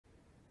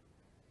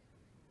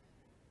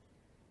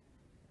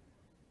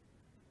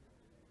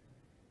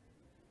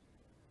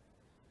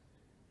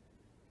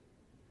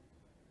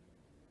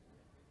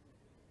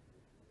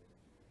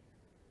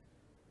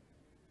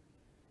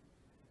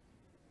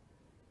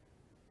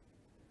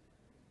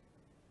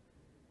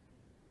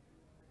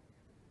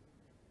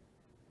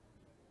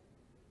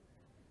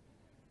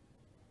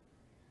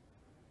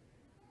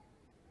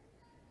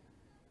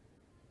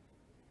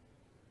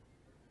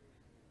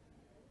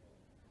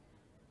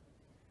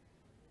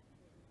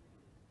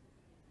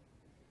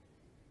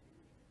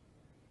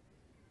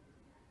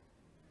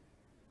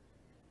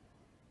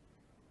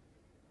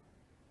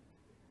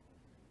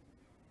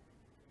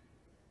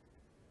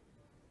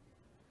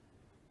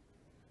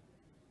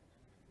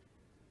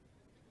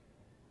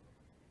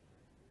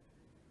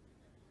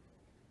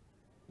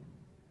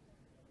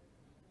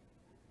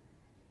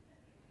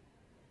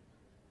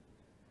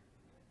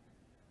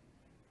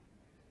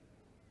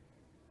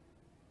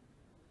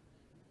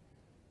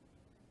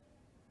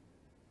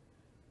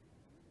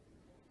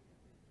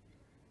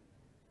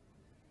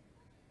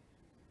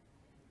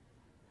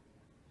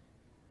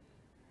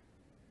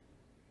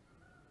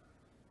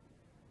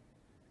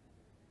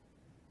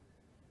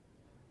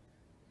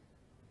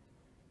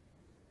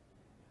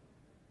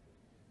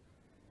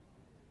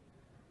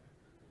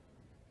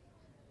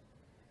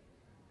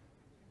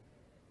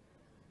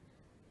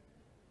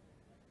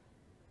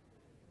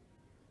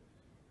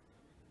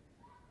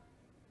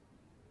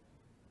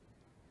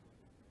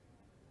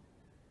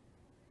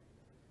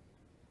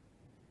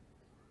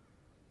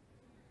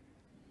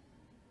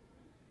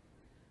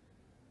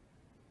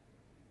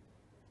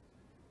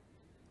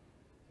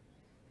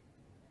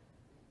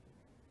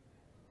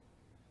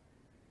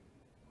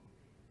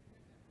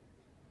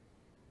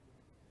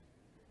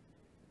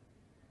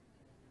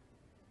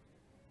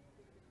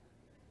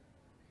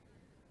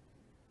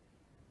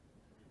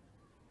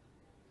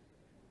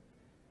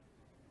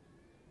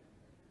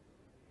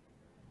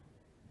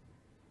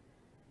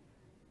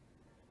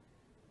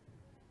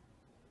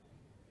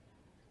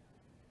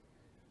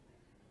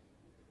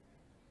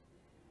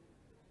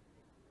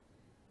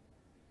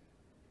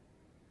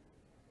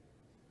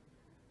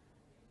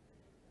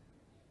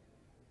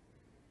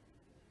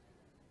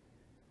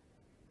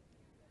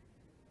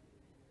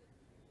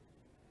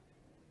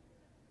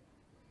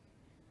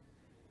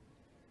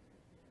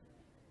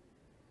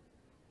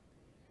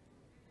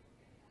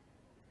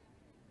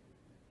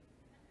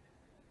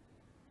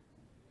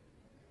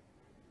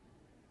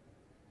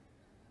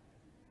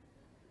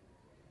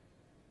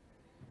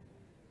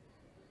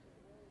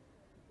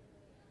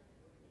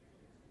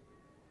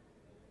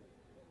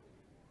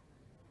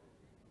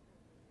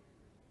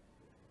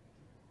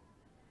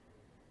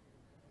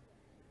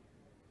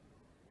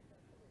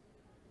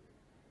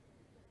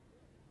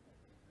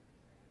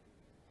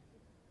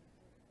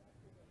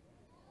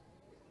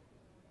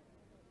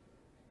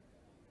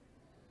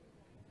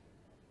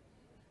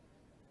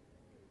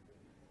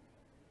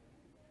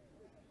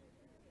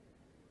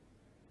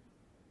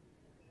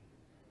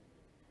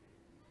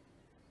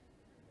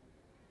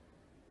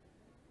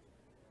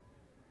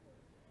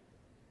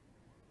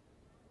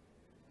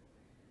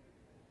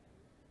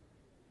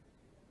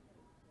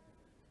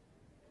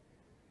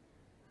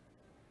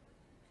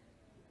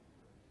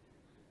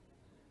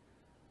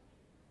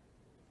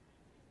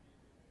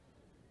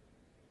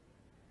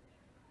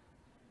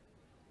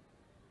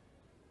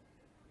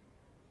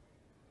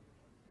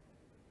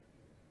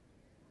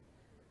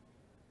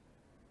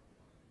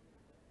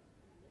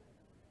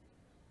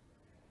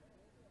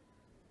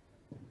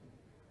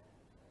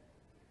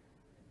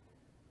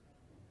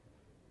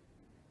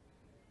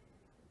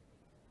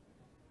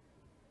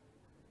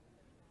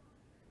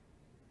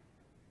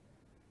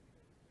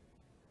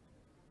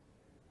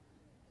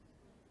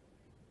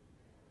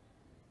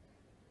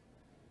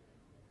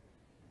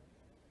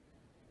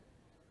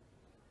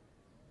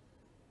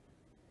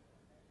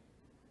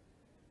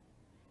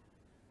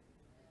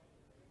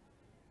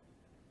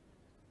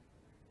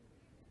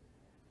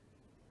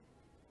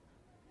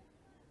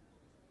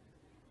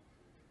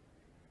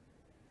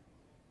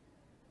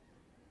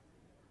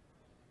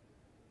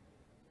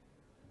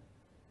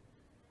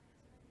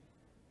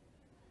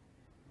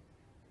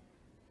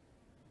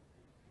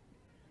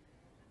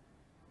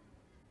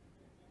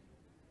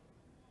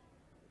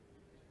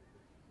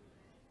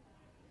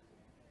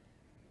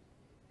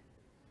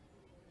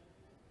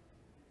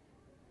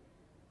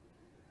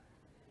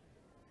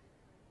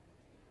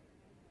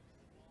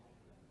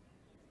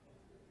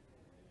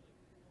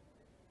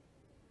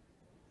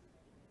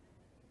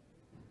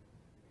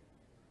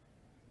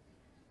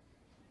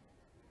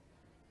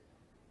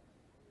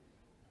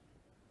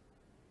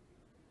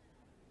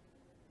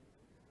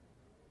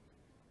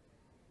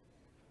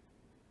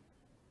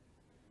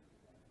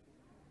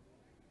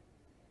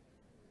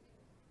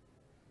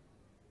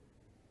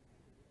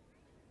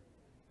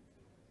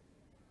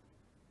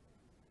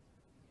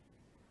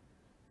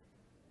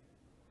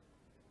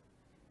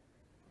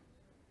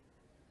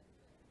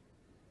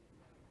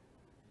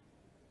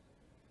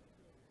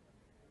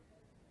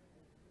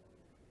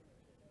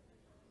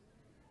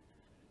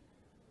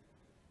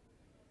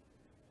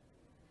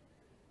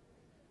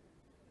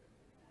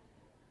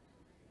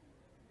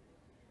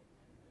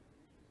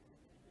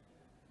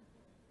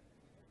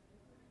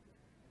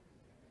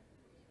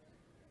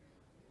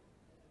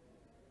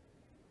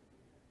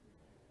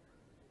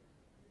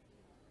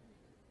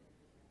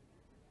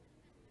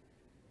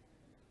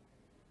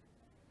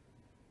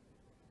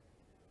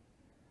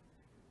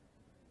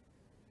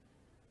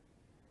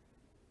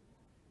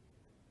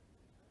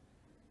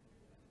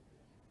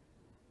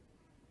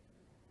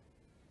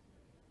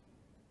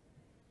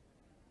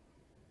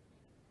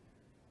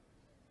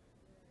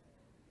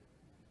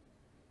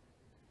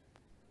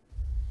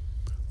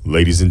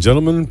Ladies and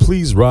gentlemen,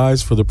 please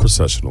rise for the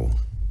processional.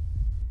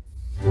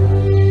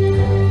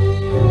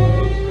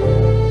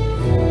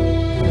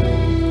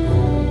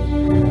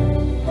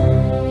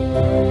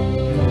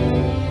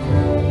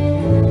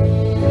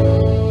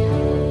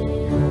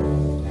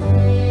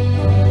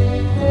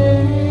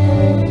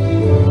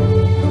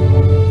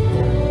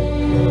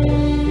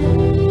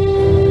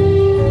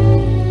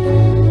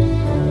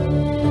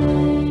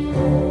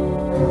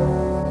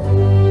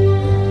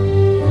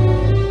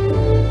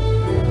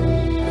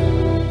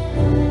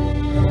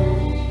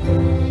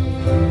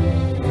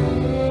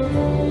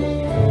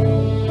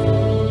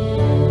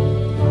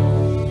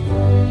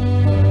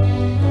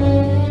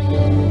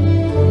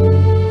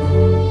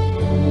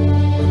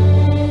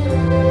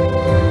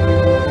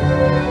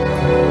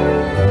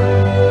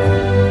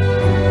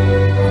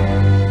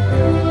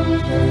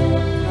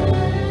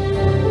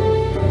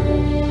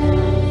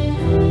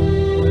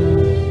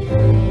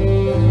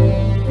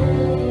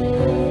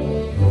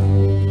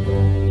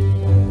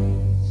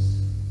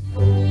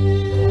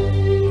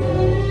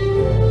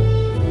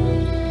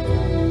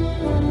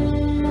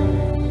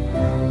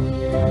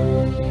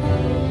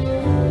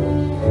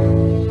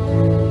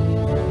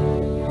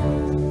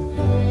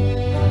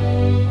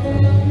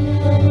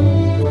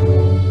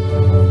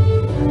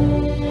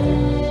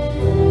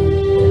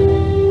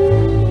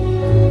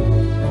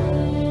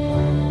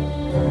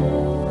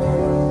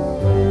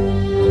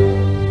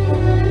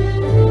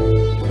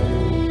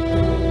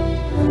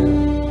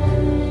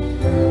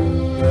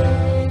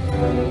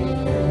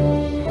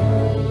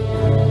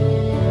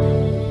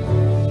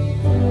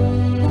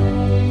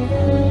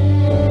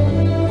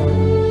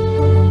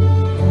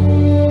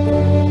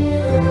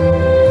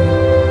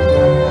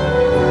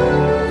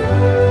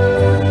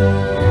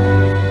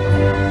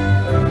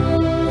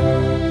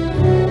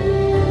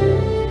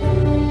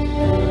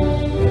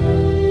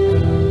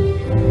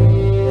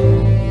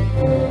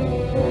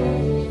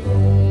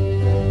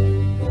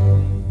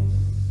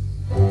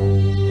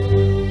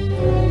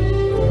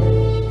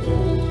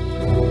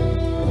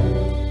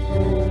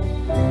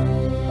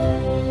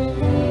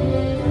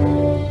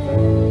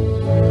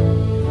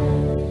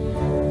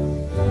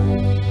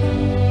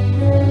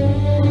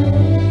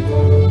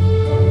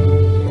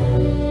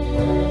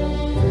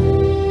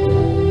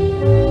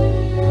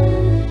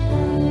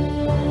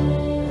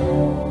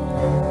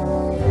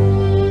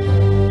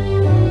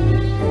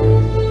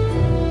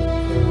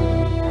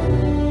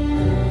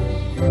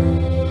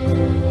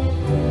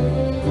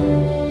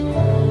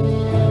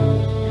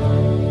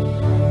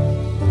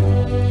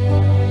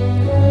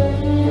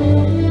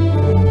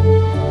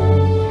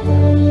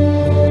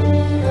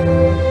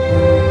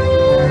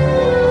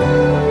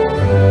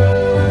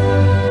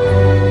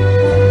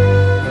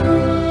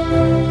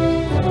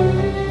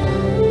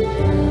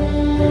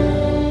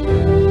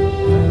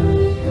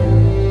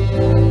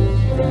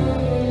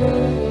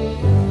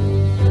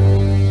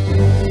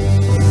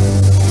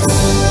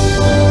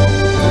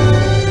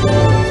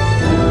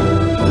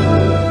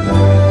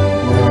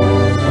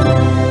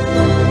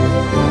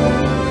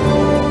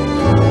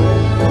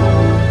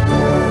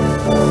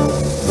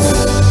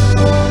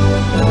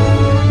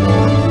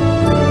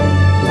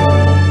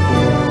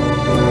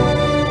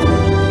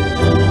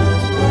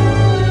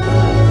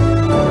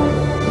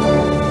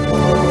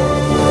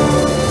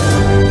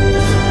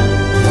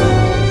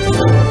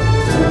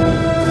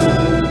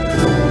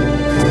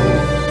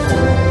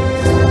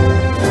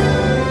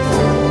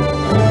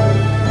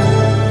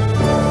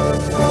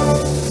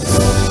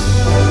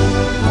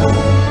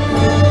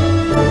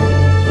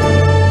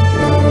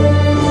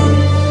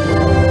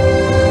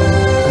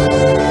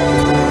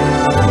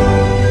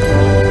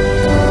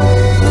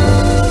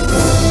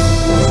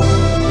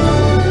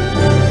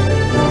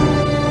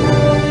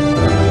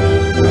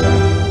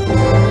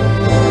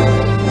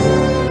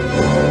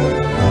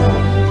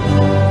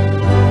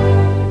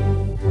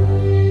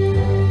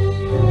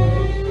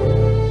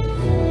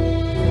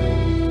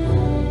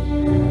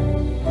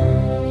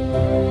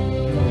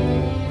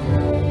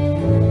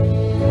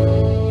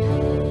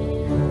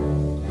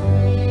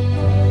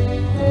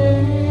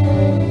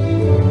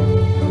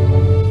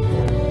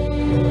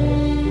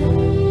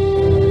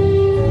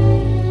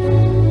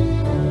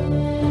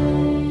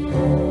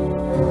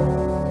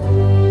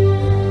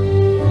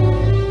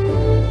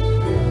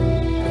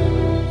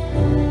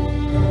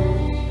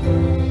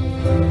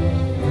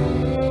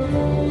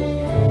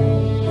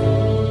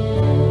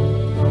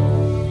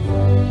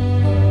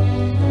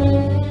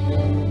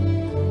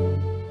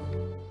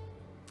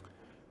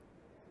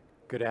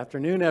 Good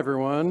afternoon,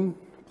 everyone.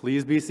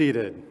 Please be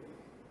seated.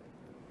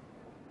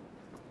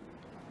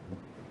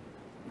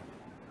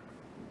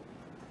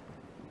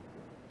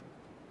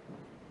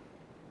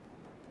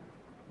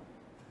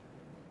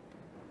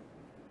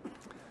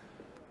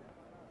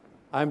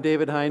 I'm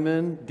David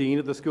Heineman, Dean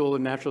of the School of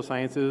Natural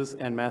Sciences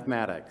and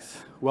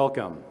Mathematics.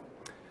 Welcome.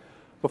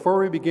 Before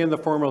we begin the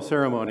formal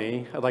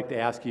ceremony, I'd like to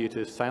ask you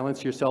to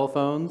silence your cell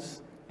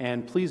phones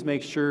and please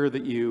make sure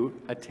that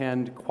you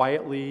attend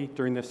quietly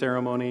during the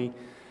ceremony.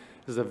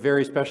 This is a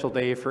very special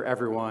day for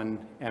everyone,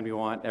 and we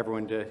want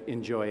everyone to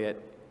enjoy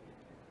it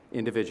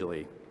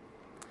individually.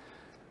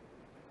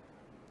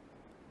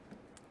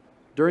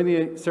 During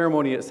the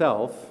ceremony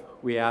itself,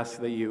 we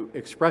ask that you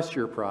express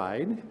your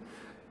pride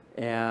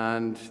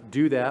and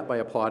do that by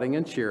applauding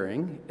and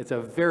cheering. It's a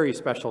very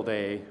special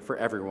day for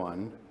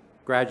everyone,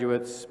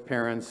 graduates,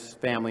 parents,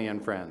 family,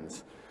 and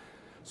friends.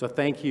 So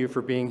thank you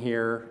for being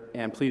here,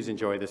 and please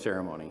enjoy the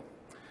ceremony.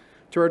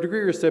 To our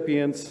degree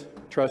recipients,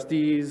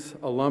 trustees,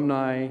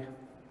 alumni,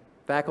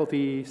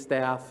 faculty,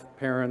 staff,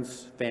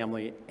 parents,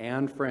 family,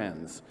 and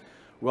friends,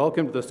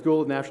 welcome to the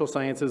School of Natural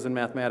Sciences and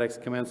Mathematics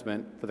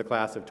Commencement for the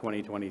class of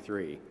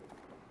 2023.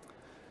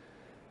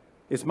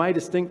 It's my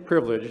distinct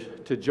privilege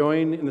to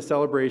join in the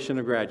celebration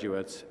of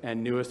graduates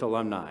and newest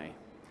alumni.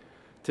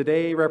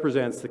 Today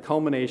represents the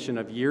culmination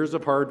of years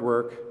of hard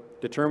work,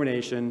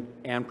 determination,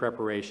 and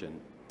preparation.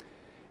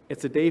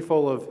 It's a day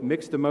full of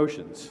mixed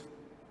emotions: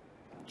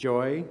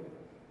 joy,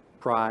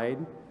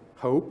 pride,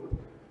 hope,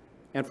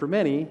 and for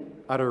many,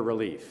 utter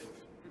relief.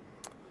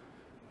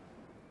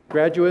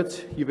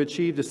 Graduates, you've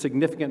achieved a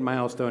significant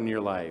milestone in your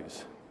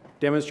lives,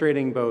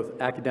 demonstrating both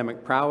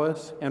academic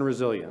prowess and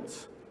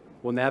resilience.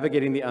 While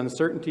navigating the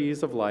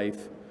uncertainties of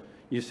life,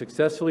 you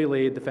successfully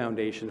laid the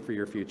foundation for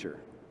your future.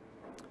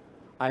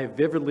 I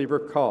vividly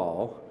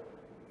recall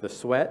the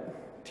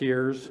sweat,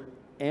 tears,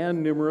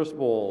 and numerous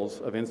bowls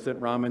of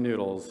instant ramen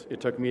noodles it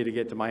took me to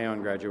get to my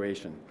own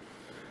graduation.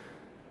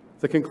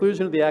 The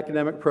conclusion of the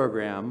academic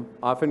program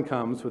often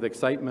comes with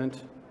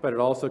excitement, but it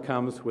also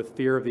comes with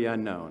fear of the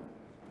unknown.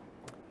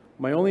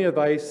 My only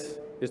advice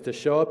is to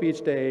show up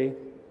each day,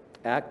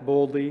 act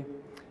boldly,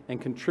 and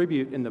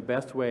contribute in the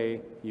best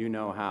way you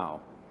know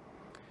how.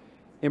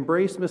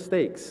 Embrace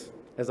mistakes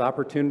as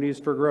opportunities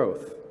for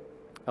growth,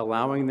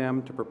 allowing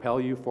them to propel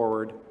you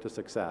forward to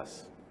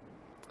success.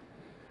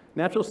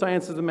 Natural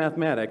sciences and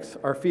mathematics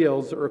are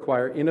fields that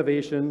require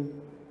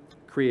innovation,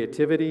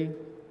 creativity,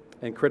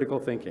 and critical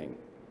thinking.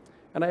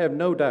 And I have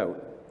no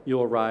doubt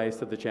you'll rise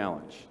to the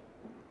challenge.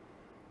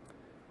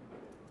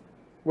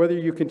 Whether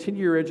you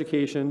continue your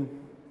education,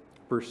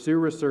 pursue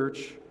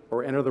research,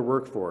 or enter the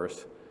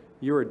workforce,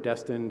 you are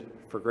destined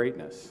for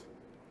greatness.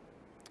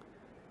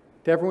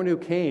 To everyone who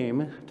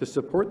came to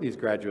support these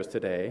graduates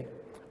today,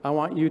 I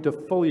want you to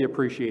fully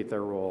appreciate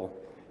their role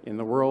in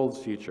the world's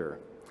future.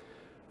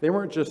 They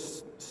weren't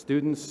just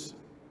students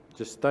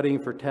just studying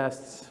for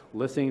tests,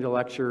 listening to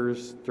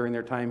lectures during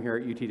their time here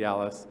at UT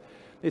Dallas.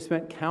 They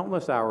spent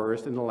countless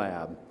hours in the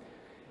lab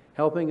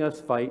helping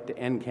us fight to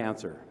end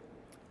cancer,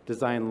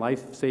 design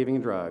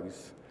life-saving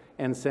drugs,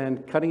 and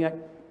send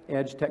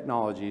cutting-edge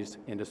technologies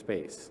into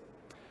space.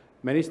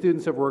 Many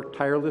students have worked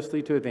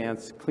tirelessly to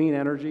advance clean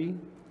energy,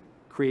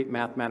 create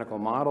mathematical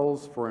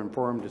models for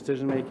informed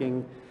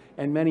decision-making,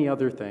 and many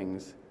other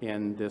things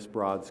in this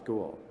broad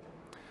school.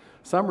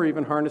 Some are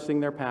even harnessing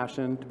their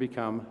passion to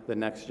become the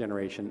next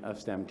generation of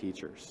STEM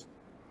teachers.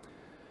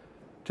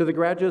 To the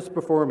graduates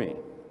before me,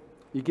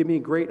 you give me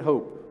great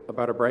hope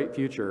about a bright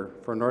future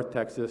for North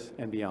Texas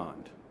and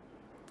beyond.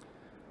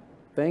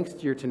 Thanks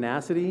to your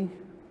tenacity,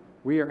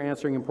 we are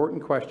answering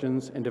important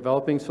questions and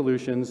developing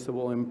solutions that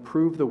will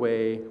improve the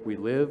way we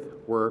live,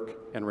 work,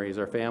 and raise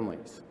our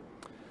families.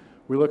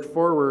 We look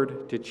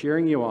forward to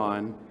cheering you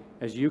on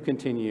as you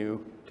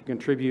continue to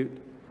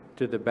contribute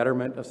to the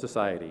betterment of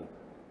society.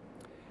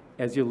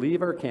 As you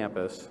leave our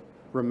campus,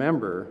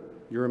 remember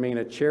you remain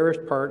a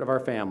cherished part of our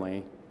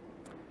family.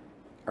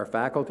 Our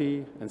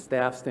faculty and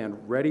staff stand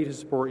ready to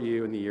support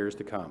you in the years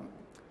to come.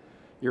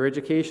 Your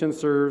education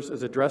serves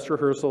as a dress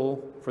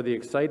rehearsal for the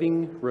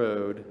exciting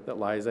road that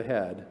lies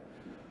ahead,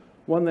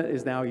 one that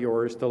is now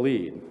yours to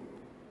lead.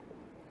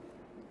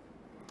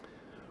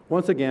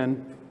 Once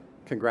again,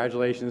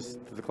 congratulations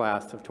to the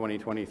class of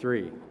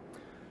 2023.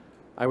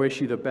 I wish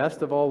you the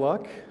best of all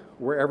luck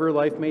wherever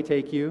life may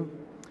take you.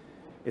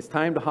 It's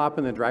time to hop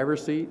in the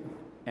driver's seat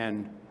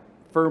and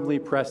firmly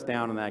press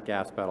down on that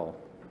gas pedal.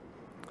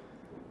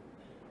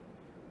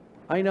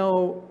 I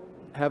now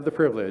have the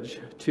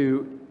privilege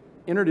to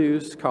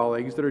introduce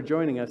colleagues that are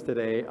joining us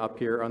today up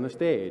here on the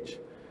stage.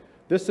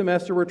 This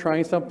semester we're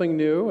trying something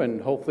new,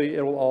 and hopefully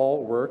it will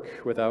all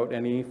work without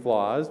any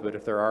flaws, but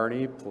if there are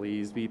any,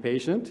 please be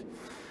patient.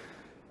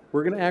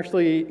 We're going to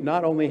actually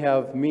not only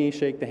have me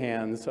shake the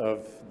hands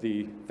of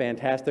the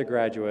fantastic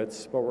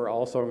graduates, but we're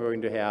also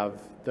going to have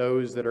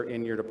those that are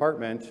in your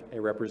department, a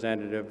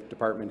representative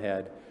department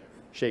head,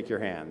 shake your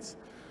hands.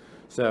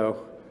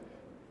 So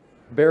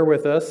bear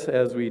with us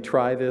as we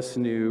try this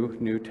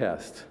new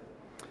test.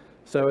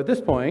 So at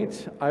this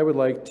point, I would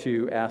like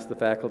to ask the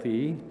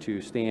faculty to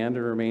stand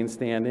and remain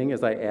standing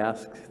as I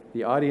ask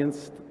the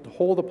audience to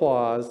hold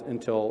applause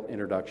until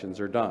introductions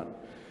are done.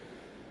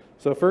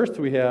 So first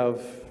we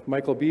have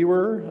Michael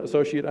Bewer,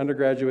 Associate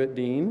Undergraduate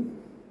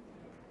Dean,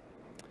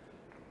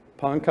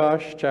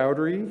 Pankaj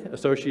Chowdhury,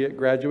 Associate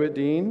Graduate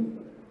Dean,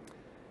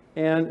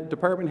 and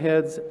department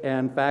heads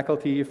and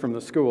faculty from the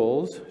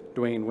schools,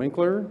 Dwayne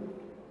Winkler,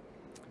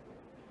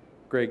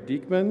 Greg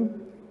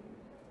Diekman,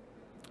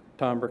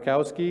 Tom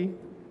Burkowski,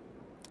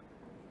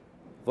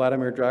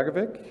 Vladimir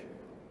Dragovic,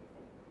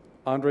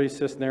 Andre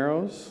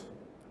Cisneros,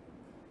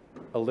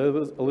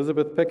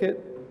 Elizabeth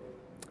Pickett,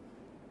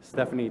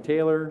 Stephanie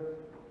Taylor,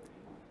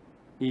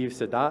 Eve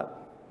Sadat,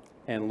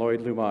 and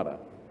Lloyd Lumata.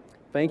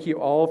 Thank you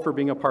all for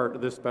being a part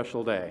of this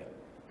special day.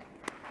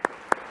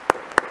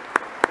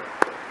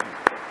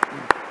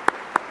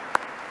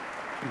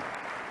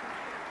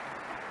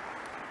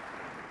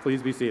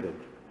 Please be seated.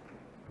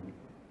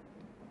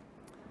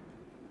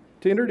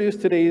 To introduce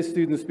today's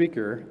student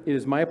speaker, it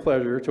is my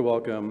pleasure to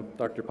welcome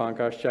Dr.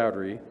 Pankaj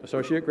Chowdhury,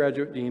 Associate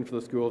Graduate Dean for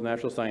the School of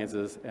Natural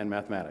Sciences and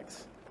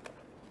Mathematics.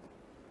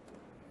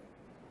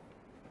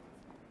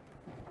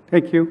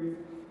 Thank you.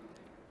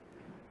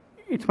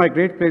 It's my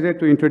great pleasure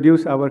to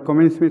introduce our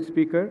commencement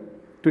speaker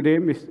today,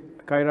 Ms.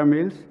 Kyra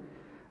Mills,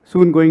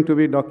 soon going to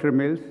be Dr.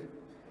 Mills.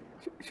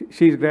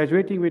 She is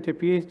graduating with a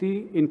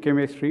PhD in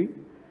chemistry.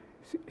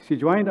 She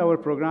joined our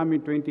program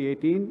in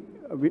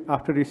 2018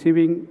 after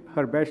receiving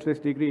her bachelor's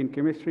degree in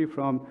chemistry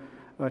from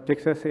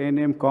Texas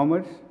A&M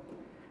Commerce.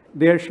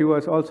 There she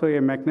was also a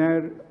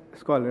McNair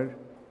scholar.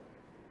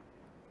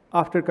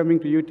 After coming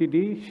to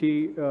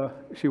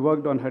UTD, she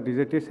worked on her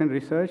dissertation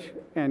research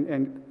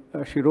and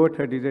she wrote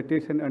her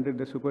dissertation under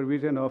the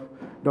supervision of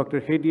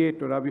Dr. Hediye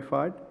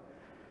Torabi-Fard.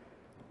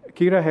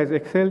 Kyra has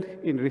excelled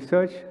in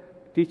research,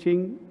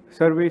 teaching,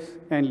 service,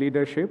 and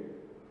leadership.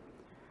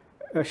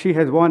 She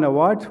has won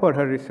awards for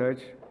her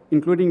research,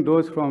 including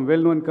those from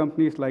well-known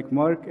companies like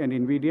Merck and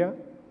NVIDIA.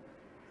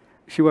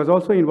 She was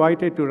also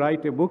invited to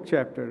write a book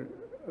chapter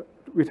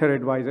with her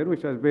advisor,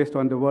 which was based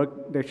on the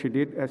work that she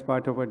did as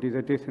part of her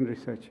dissertation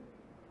research.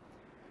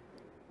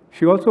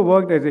 She also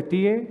worked as a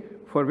TA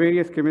for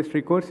various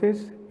chemistry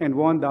courses and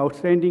won the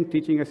Outstanding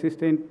Teaching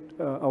Assistant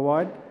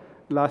Award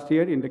last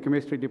year in the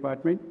chemistry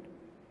department.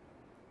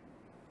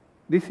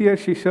 This year,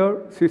 she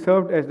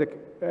served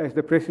as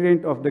the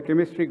president of the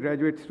Chemistry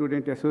Graduate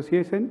Student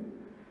Association.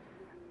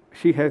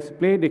 She has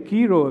played a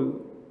key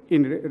role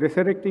in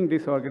resurrecting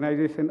this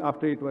organization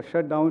after it was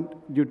shut down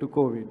due to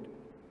COVID.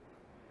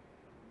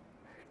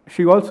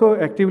 She also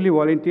actively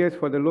volunteers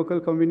for the local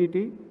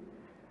community.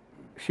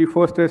 She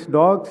fosters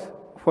dogs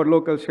for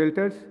local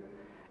shelters,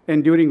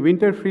 and during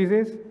winter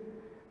freezes,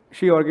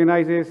 she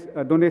organizes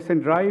donation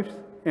drives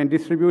and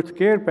distributes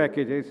care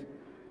packages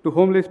to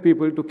homeless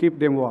people to keep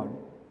them warm.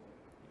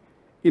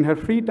 In her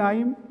free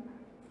time,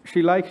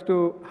 she likes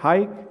to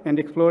hike and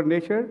explore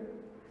nature.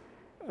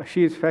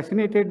 She is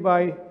fascinated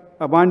by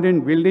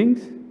abandoned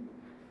buildings.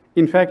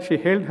 In fact, she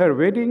held her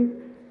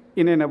wedding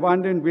in an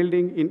abandoned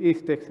building in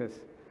East Texas.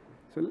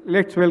 So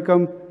let's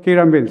welcome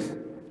Kyra Mills.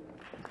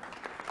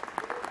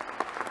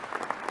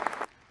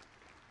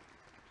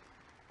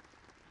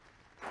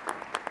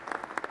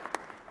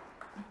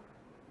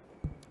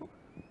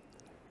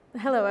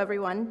 Hello,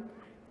 everyone.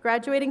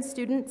 Graduating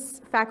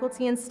students,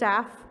 faculty and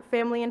staff,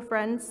 family and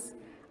friends,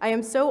 I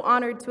am so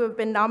honored to have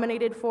been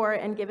nominated for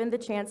and given the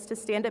chance to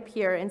stand up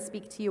here and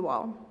speak to you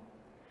all.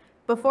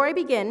 Before I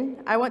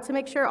begin, I want to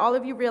make sure all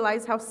of you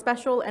realize how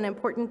special and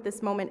important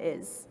this moment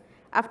is.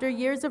 After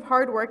years of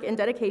hard work and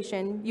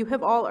dedication, you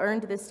have all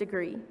earned this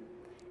degree.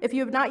 If you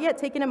have not yet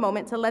taken a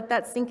moment to let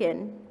that sink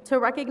in, to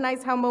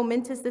recognize how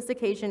momentous this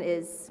occasion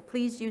is,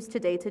 please use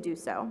today to do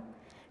so.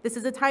 This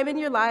is a time in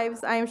your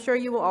lives I am sure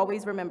you will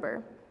always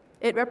remember.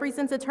 It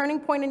represents a turning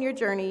point in your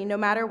journey, no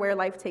matter where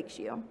life takes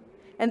you.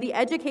 And the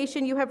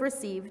education you have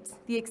received,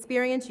 the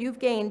experience you've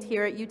gained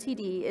here at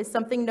UTD is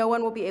something no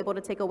one will be able to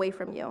take away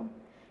from you.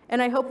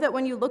 And I hope that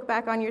when you look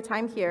back on your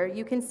time here,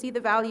 you can see the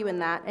value in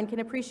that and can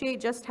appreciate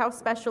just how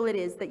special it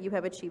is that you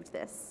have achieved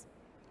this.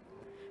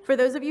 For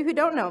those of you who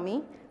don't know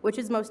me, which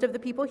is most of the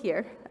people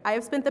here, I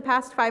have spent the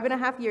past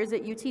 5.5 years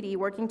at UTD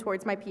working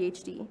towards my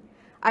PhD.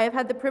 I have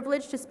had the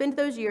privilege to spend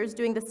those years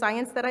doing the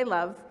science that I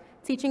love,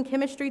 teaching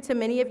chemistry to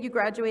many of you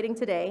graduating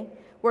today,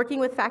 working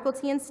with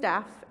faculty and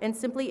staff, and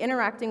simply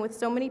interacting with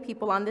so many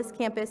people on this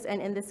campus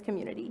and in this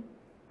community.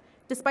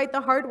 Despite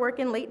the hard work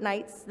and late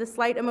nights, the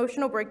slight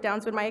emotional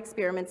breakdowns when my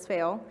experiments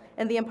fail,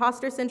 and the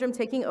imposter syndrome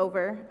taking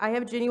over, I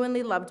have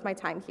genuinely loved my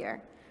time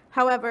here.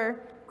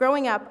 However,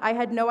 growing up, I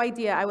had no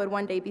idea I would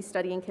one day be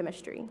studying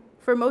chemistry.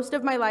 For most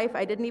of my life,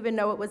 I didn't even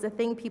know it was a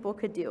thing people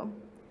could do.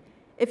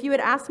 If you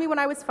had asked me when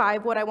I was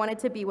 5 what I wanted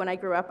to be when I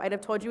grew up, I'd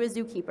have told you a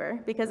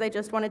zookeeper because I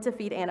just wanted to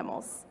feed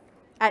animals.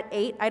 At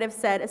 8, I'd have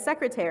said a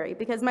secretary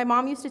because my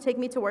mom used to take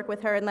me to work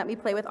with her and let me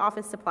play with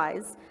office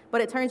supplies, but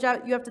it turns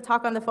out you have to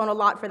talk on the phone a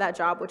lot for that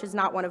job, which is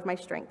not one of my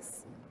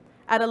strengths.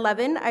 At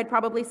 11, I'd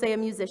probably say a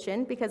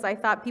musician because I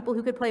thought people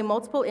who could play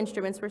multiple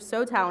instruments were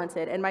so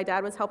talented and my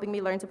dad was helping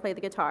me learn to play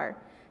the guitar.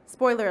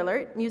 Spoiler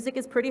alert, music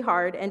is pretty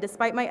hard, and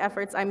despite my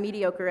efforts, I'm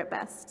mediocre at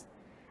best.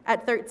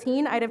 At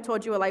 13, I'd have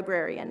told you a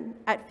librarian.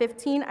 At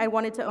 15, I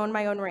wanted to own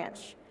my own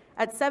ranch.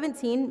 At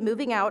 17,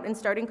 moving out and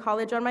starting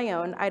college on my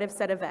own, I'd have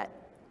said a vet.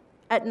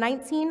 At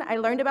 19, I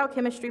learned about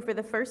chemistry for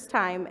the first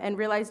time and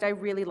realized I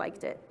really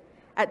liked it.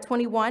 At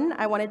 21,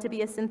 I wanted to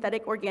be a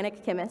synthetic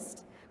organic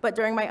chemist, but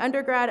during my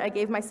undergrad, I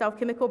gave myself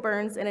chemical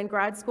burns, and in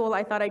grad school,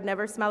 I thought I'd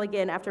never smell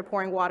again after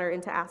pouring water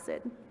into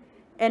acid.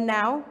 And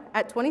now,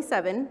 at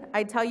 27,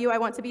 I'd tell you I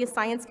want to be a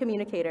science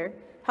communicator,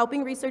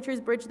 helping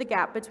researchers bridge the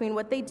gap between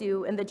what they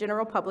do and the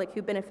general public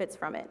who benefits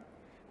from it.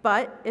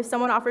 But if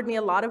someone offered me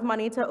a lot of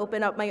money to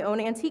open up my own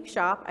antique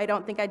shop, I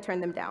don't think I'd turn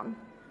them down.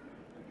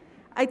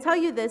 I tell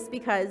you this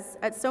because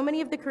at so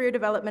many of the career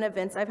development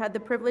events I've had the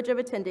privilege of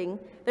attending,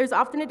 there's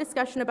often a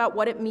discussion about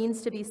what it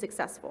means to be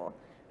successful.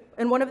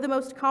 And one of the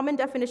most common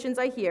definitions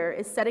I hear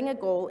is setting a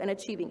goal and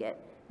achieving it,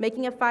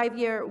 making a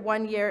 5-year,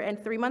 1-year, and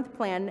 3-month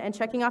plan and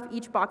checking off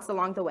each box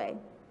along the way.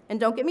 And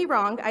don't get me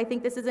wrong, I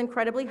think this is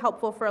incredibly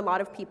helpful for a lot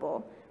of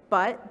people.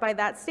 But by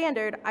that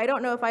standard, I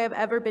don't know if I have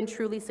ever been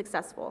truly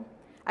successful.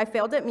 I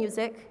failed at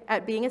music,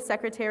 at being a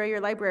secretary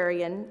or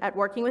librarian, at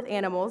working with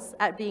animals,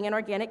 at being an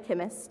organic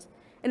chemist.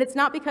 And it's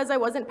not because I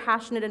wasn't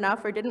passionate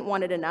enough or didn't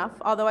want it enough,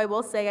 although I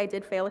will say I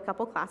did fail a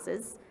couple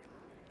classes.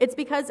 It's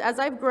because as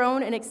I've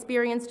grown and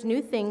experienced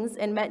new things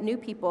and met new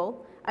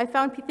people, I've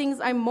found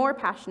things I'm more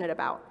passionate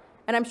about.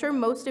 And I'm sure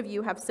most of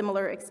you have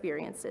similar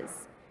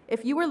experiences.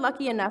 If you were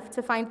lucky enough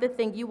to find the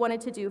thing you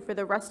wanted to do for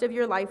the rest of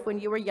your life when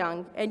you were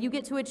young, and you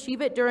get to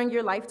achieve it during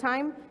your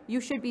lifetime, you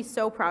should be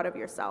so proud of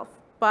yourself.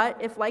 But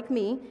if, like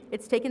me,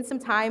 it's taken some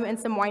time and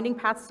some winding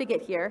paths to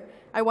get here,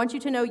 I want you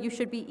to know you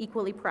should be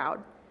equally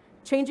proud.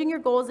 Changing your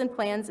goals and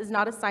plans is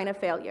not a sign of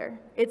failure.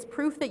 It's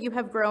proof that you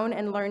have grown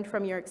and learned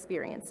from your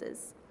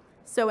experiences.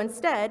 So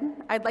instead,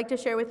 I'd like to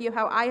share with you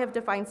how I have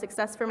defined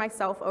success for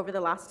myself over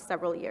the last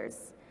several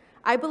years.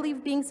 I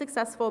believe being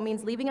successful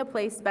means leaving a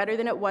place better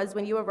than it was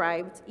when you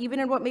arrived, even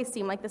in what may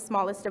seem like the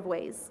smallest of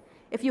ways.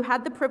 If you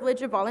had the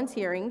privilege of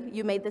volunteering,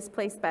 you made this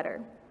place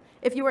better.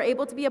 If you were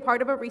able to be a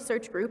part of a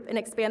research group and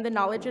expand the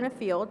knowledge in a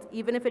field,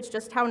 even if it's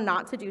just how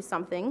not to do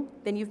something,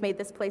 then you've made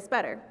this place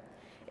better.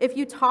 If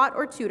you taught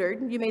or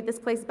tutored, you made this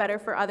place better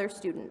for other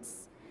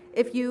students.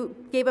 If you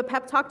gave a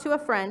pep talk to a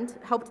friend,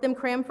 helped them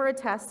cram for a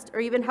test, or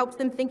even helped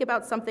them think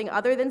about something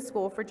other than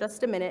school for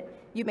just a minute,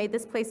 you made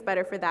this place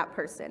better for that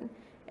person.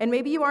 And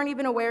maybe you aren't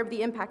even aware of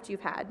the impact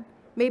you've had.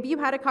 Maybe you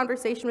had a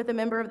conversation with a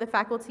member of the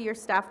faculty or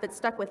staff that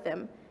stuck with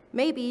them.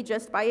 Maybe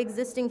just by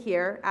existing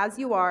here, as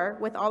you are,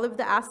 with all of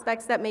the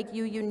aspects that make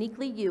you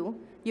uniquely you,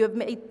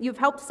 you've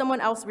helped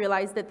someone else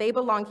realize that they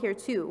belong here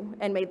too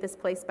and made this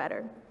place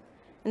better.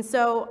 And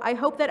so I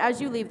hope that as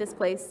you leave this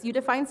place, you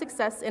define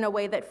success in a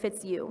way that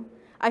fits you.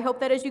 I hope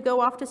that as you go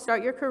off to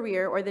start your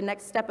career or the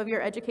next step of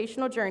your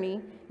educational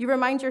journey, you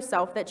remind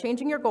yourself that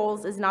changing your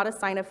goals is not a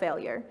sign of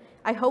failure.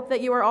 I hope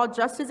that you are all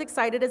just as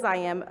excited as I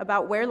am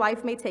about where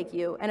life may take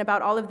you and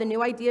about all of the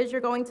new ideas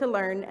you're going to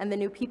learn and the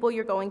new people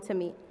you're going to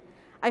meet.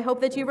 I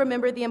hope that you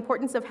remember the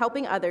importance of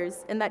helping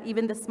others and that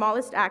even the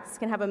smallest acts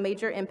can have a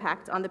major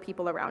impact on the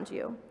people around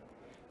you.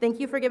 Thank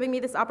you for giving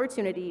me this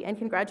opportunity, and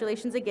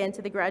congratulations again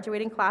to the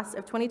graduating class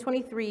of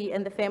 2023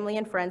 and the family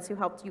and friends who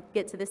helped you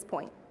get to this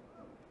point.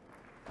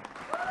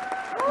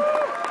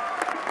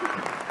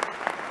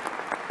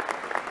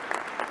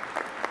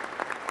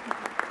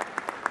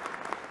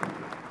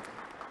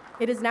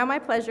 It is now my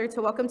pleasure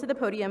to welcome to the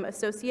podium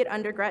Associate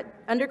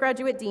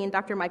Undergraduate Dean,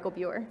 Dr. Michael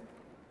Buer.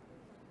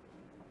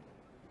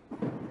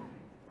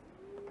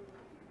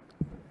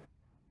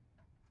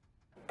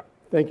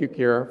 Thank you,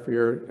 Kira, for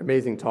your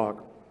amazing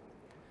talk.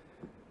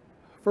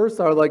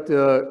 First, I would like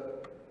to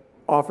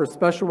offer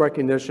special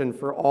recognition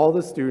for all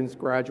the students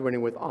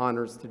graduating with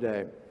honors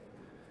today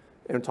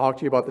and talk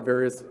to you about the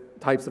various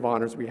types of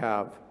honors we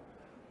have.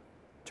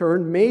 To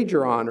earn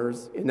major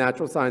honors in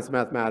natural science and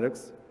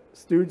mathematics,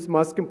 students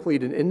must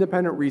complete an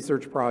independent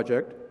research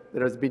project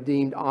that has been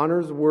deemed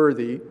honors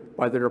worthy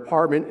by the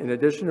department in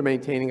addition to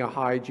maintaining a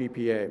high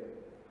GPA.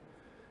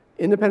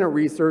 Independent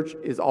research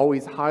is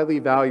always highly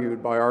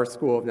valued by our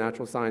School of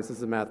Natural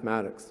Sciences and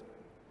Mathematics.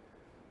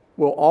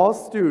 Will all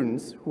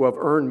students who have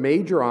earned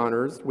major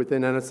honors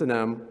within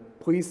NSNM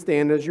please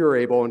stand as you're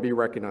able and be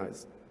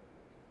recognized?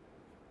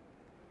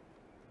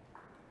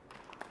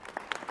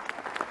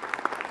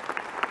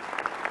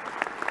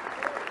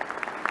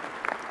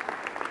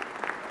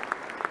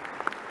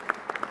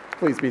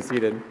 Please be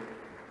seated.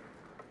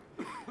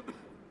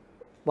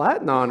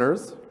 Latin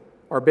honors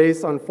are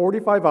based on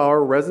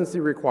 45-hour residency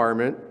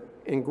requirement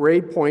and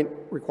grade point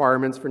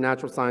requirements for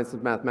natural science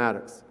and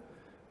mathematics.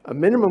 A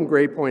minimum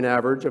grade point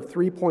average of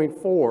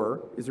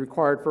 3.4 is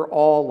required for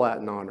all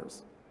Latin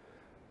honors.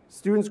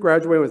 Students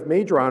graduating with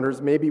major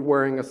honors may be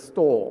wearing a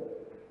stole.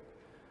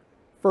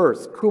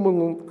 First, cum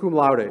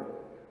laude.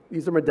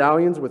 These are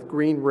medallions with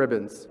green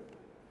ribbons.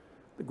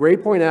 The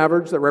grade point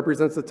average that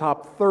represents the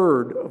top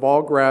third of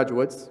all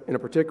graduates in a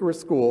particular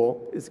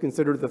school is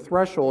considered the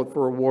threshold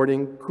for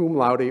awarding cum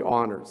laude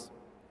honors.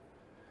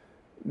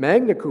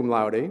 Magna cum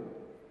laude.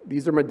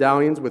 These are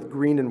medallions with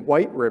green and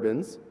white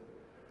ribbons.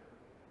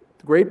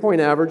 The grade point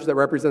average that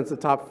represents the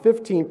top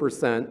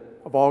 15%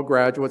 of all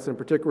graduates in a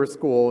particular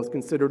school is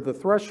considered the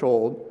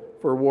threshold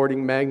for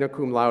awarding magna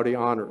cum laude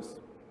honors.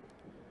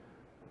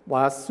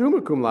 Last,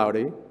 summa cum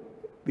laude.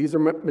 These are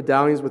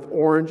medallions with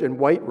orange and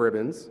white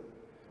ribbons.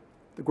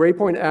 The grade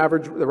point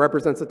average that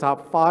represents the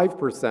top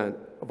 5%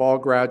 of all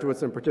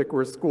graduates in a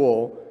particular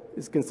school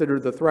is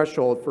considered the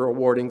threshold for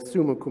awarding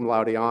summa cum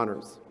laude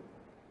honors.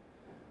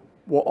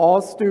 Will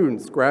all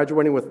students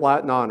graduating with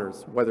Latin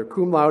honors, whether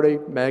cum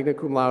laude, magna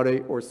cum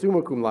laude, or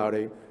summa cum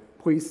laude,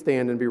 please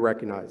stand and be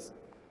recognized?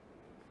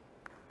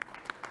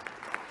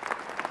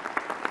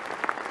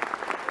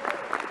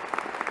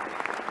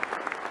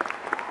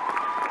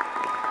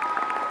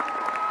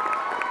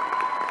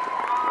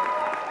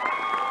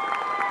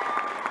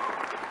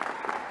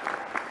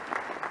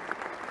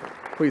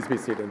 Please be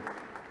seated.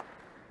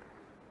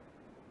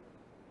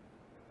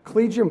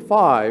 Collegium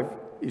 5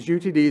 is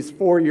UTD's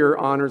 4-year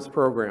honors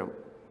program.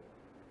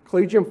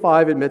 Collegium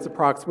 5 admits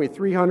approximately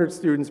 300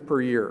 students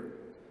per year.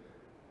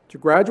 To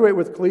graduate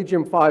with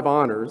Collegium 5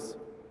 honors,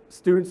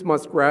 students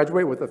must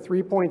graduate with a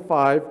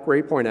 3.5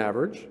 grade point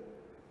average,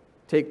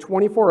 take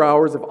 24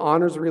 hours of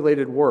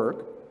honors-related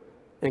work,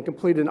 and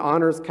complete an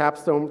honors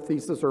capstone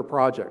thesis or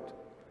project.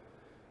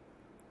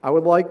 I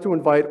would like to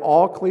invite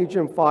all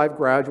Collegium 5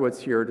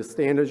 graduates here to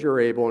stand as you're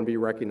able and be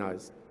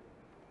recognized.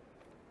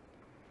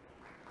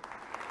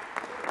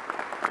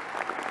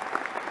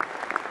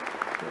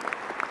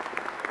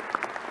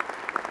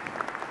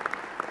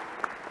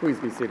 Please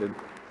be seated.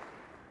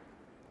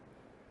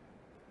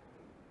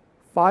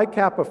 Phi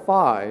Kappa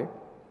Phi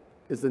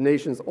is the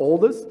nation's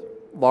oldest,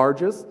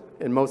 largest,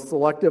 and most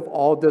selective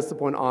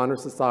all-discipline honor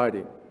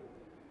society.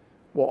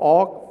 Will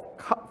all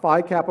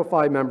Phi Kappa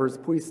Phi members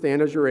please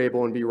stand as you're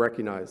able and be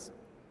recognized?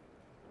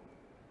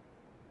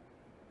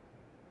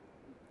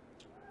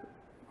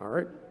 All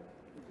right.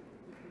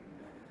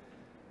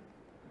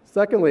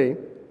 Secondly,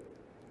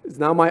 it's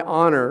now my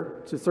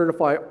honor to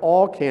certify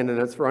all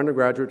candidates for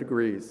undergraduate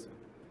degrees.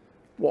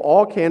 Will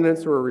all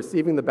candidates who are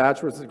receiving the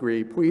bachelor's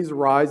degree please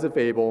rise if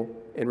able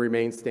and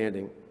remain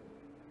standing?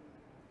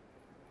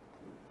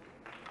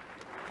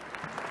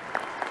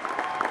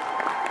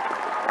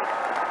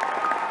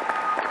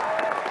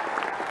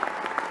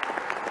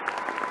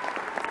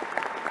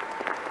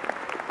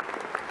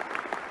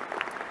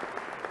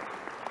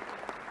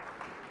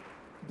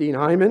 Dean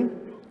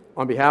Hyman,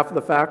 on behalf of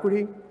the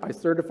faculty, I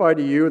certify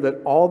to you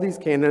that all these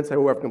candidates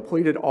who have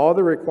completed all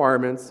the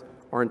requirements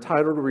are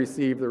entitled to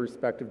receive their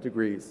respective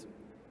degrees.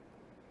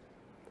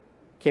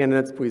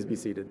 Candidates, please be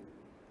seated.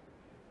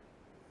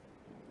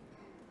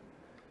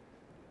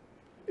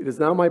 It is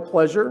now my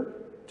pleasure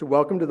to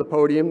welcome to the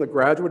podium the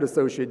Graduate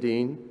Associate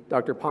Dean,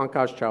 Dr.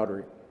 Pankaj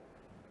Chowdhury.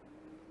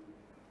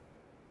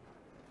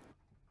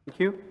 Thank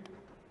you.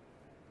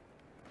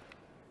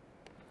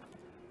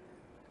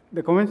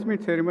 The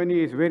commencement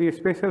ceremony is very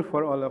special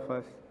for all of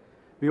us.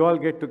 We all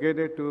get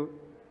together to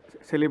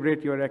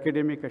celebrate your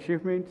academic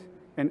achievements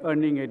and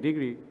earning a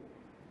degree.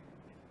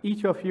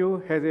 Each of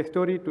you has a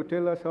story to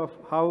tell us of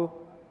how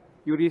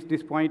you reached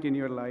this point in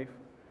your life.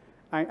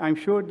 I'm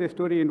sure the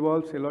story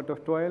involves a lot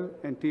of toil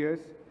and tears,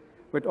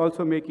 but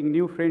also making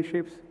new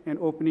friendships and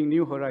opening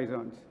new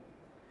horizons.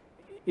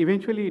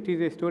 Eventually, it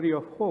is a story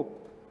of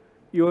hope,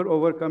 your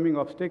overcoming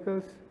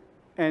obstacles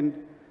and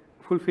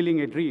fulfilling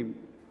a dream.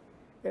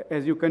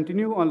 As you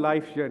continue on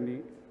life's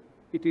journey,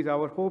 it is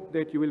our hope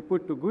that you will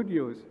put to good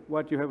use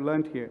what you have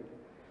learned here.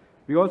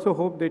 We also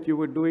hope that you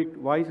would do it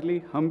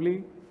wisely,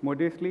 humbly,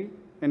 modestly,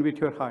 and with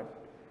your heart.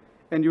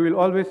 And you will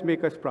always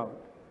make us proud.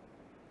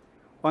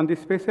 On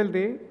this special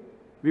day,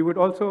 we would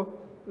also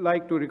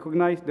like to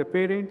recognize the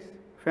parents,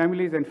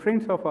 families, and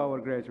friends of our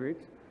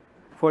graduates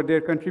for their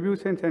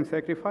contributions and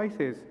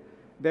sacrifices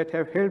that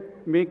have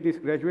helped make this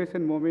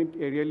graduation moment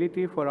a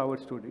reality for our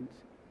students.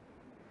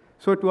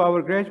 So to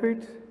our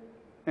graduates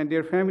and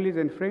their families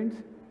and friends,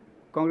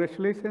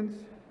 congratulations,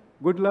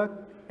 good luck,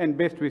 and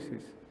best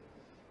wishes.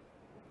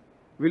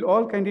 Will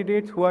all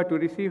candidates who are to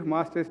receive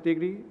master's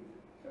degree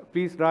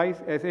please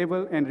rise as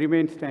able and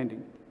remain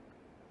standing.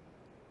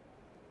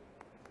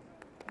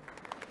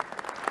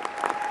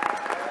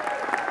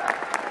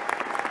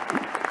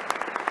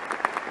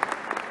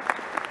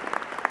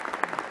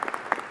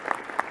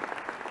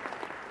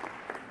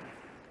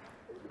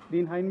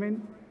 Dean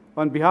Hyman,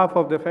 on behalf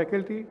of the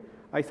faculty,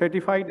 I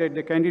certify that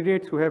the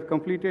candidates who have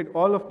completed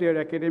all of their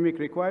academic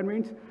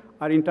requirements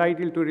are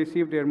entitled to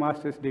receive their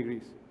master's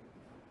degrees.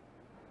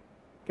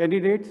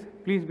 Candidates,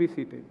 please be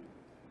seated.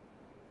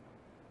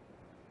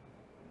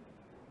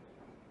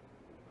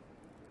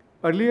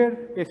 Earlier,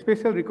 a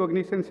special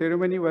recognition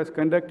ceremony was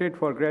conducted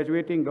for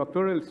graduating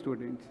doctoral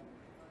students.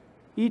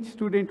 Each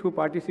student who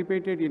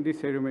participated in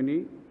this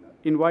ceremony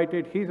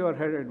invited his or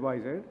her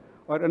advisor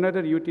or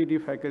another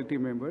UTD faculty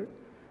member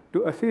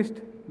to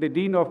assist the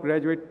Dean of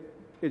Graduate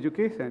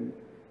Education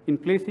in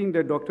placing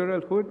the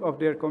doctoral hood of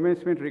their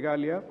commencement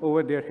regalia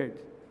over their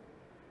heads.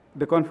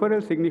 The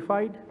conferral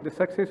signified the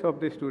success of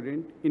the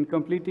student in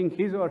completing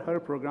his or her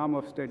program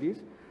of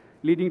studies,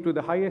 leading to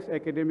the highest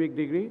academic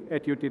degree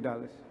at UT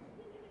Dallas.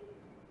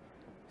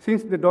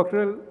 Since the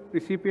doctoral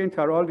recipients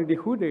are already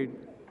hooded,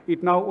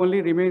 it now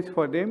only remains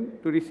for them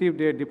to receive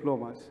their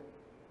diplomas.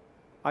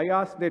 I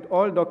ask that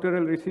all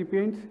doctoral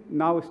recipients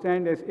now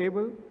stand as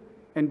able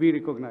and be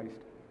recognized.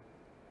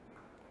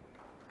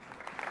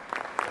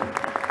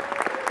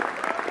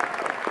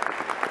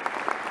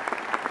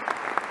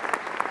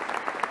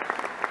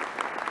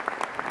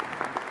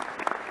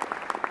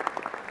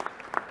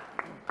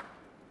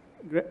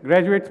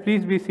 Graduates,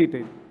 please be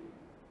seated.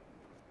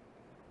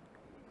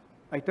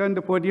 I turn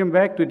the podium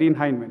back to Dean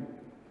Hyman.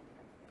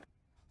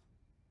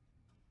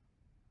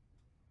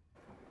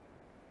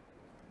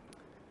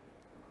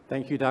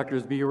 Thank you,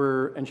 Drs.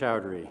 Beaver and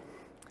Chowdhury.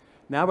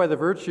 Now, by the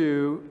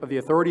virtue of the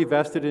authority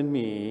vested in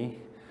me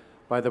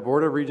by the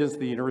Board of Regents of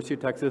the University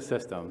of Texas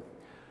System,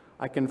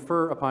 I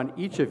confer upon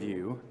each of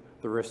you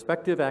the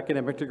respective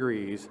academic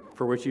degrees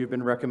for which you've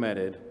been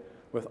recommended,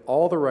 with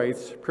all the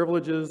rights,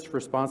 privileges,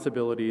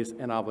 responsibilities,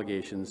 and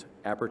obligations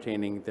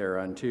appertaining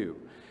thereunto.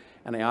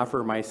 And I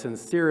offer my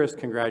sincerest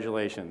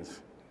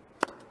congratulations.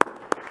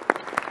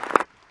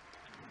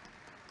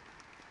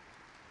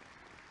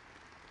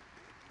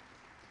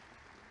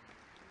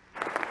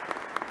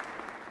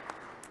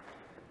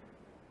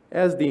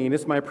 As Dean,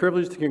 it's my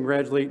privilege to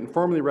congratulate and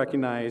formally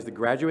recognize the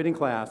graduating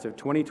class of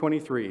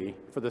 2023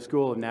 for the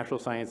School of Natural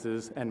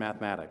Sciences and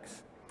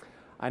Mathematics.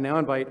 I now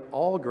invite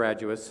all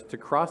graduates to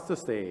cross the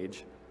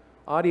stage.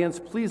 Audience,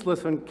 please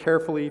listen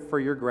carefully for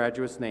your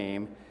graduate's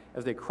name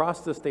as they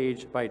cross the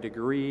stage by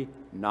degree,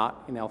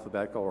 not in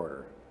alphabetical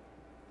order.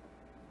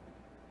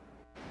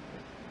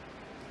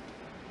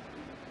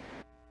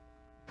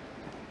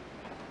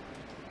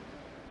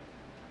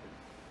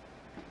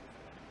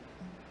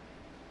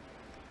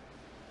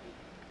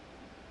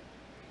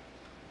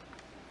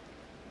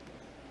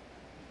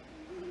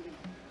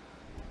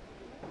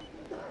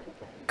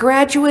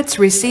 Graduates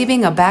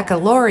receiving a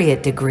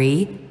baccalaureate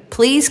degree,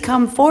 please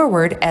come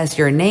forward as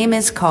your name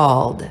is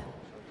called.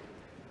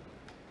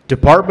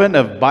 Department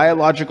of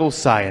Biological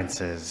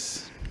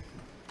Sciences.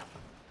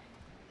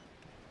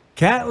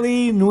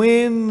 Catley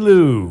Nguyen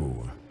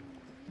Liu.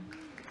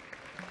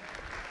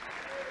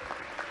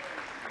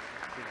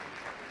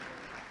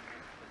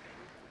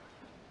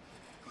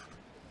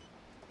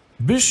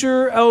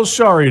 Bishir El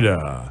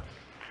Sharida.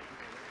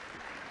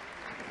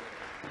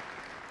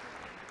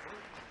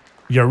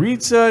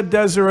 Yaritza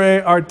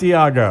Desiree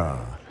Artiaga.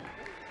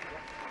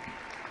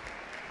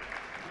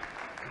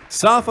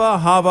 Safa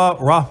Hava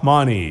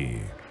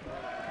Rahmani.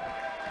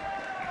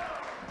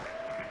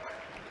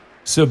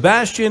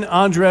 Sebastian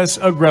Andres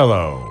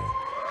Agrello.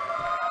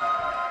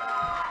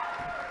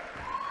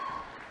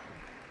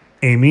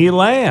 Amy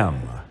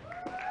Lamb.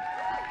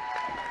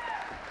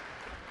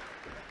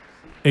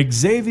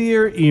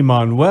 Xavier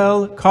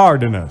Emmanuel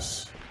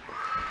Cardenas.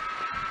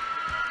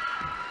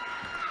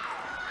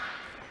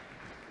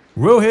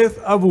 Rohith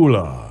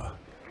Avula.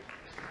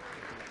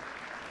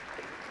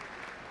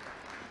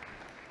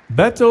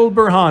 Betul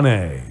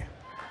Berhane.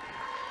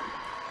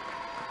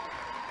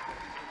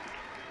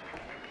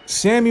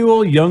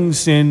 Samuel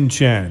Young-Sin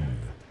Chen.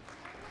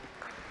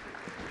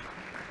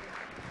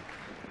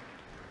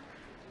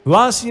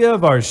 Lasya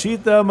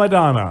Varshita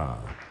Madana.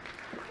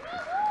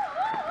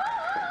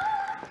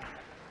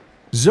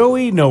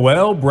 Zoe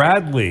Noel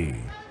Bradley.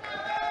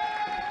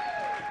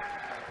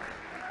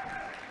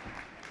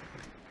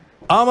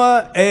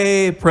 Ama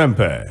A.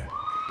 Prempe.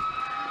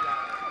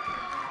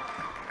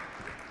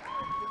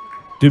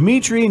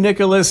 Dimitri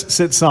Nicholas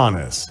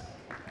Sitsanis.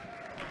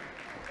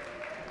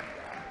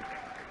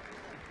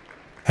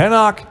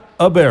 Henok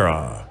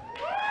Abera.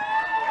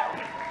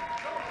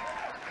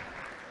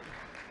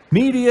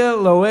 Media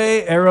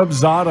Loe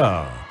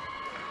Arabzada.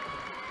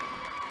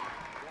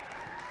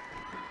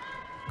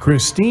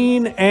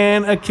 Christine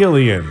Ann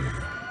Achillian.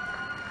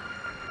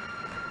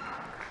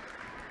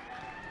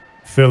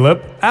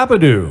 Philip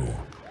Abadou.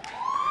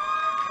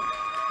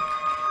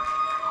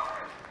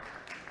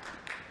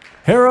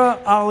 Hera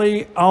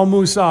Ali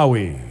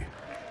Al-Musawi.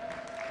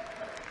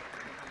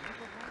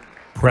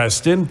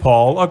 Preston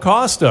Paul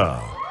Acosta.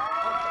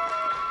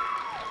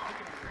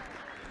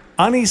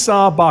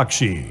 Anisa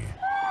Bakshi.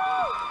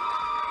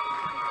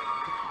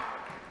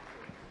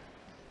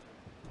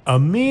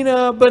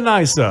 Amina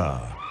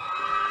Benaisa.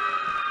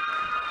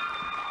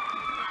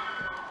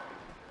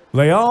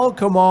 Leal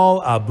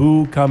Kamal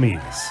Abu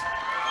Kamis.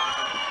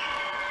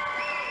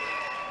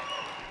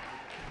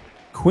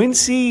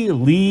 Quincy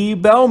Lee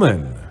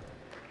Bellman.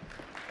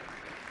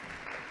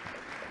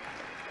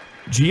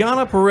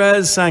 Gianna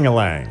Perez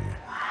Sangalang.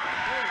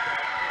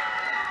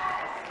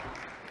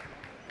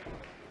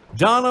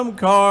 Donam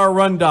Kar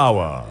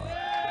Rundawa.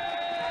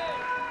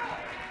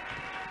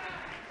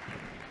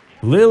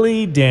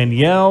 Lily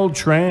Danielle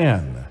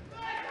Tran.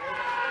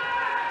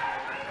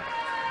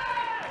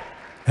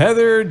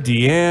 Heather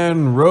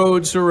Deanne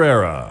Rhodes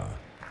Herrera.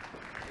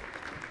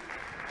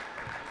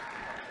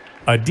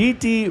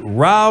 Aditi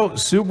Rao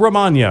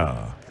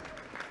Subramanya.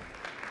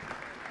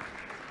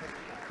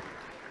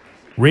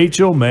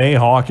 Rachel May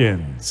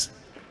Hawkins.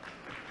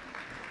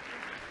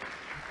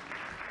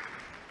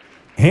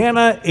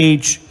 Hannah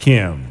H.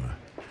 Kim.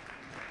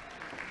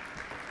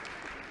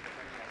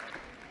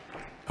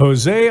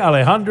 Jose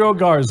Alejandro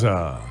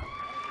Garza.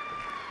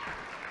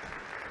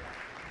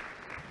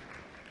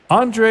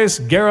 Andres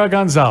Guerra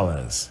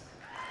Gonzalez.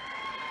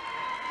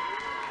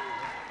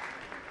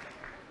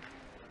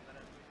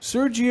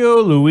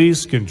 Sergio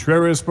Luis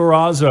Contreras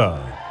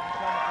Barraza.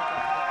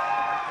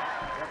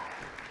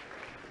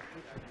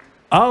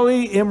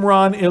 Ali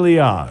Imran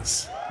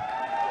Ilyas.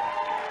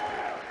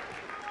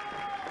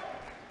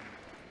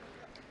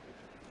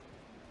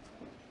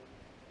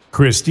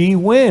 Christy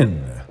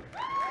Wynn.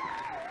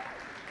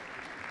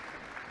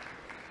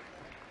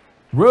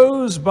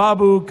 Rose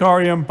Babu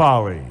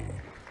Karyampali.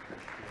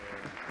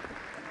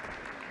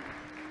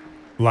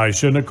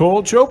 Lisha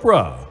Nicole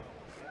Chopra.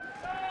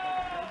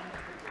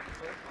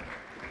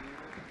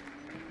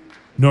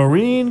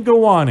 Noreen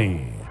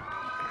Gawani.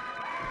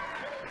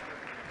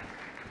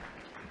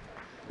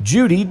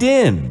 Judy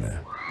Din.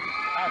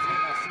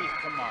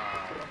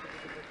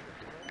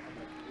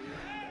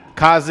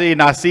 Kazi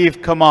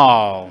Nasif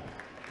Kamal.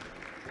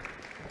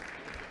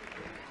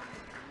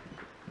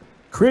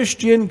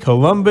 Christian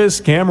Columbus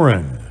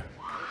Cameron.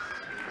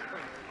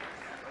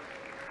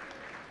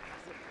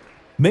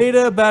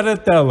 Maida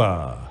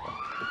Badatella.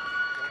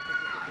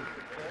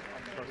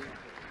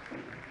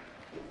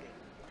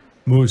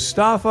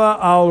 Mustafa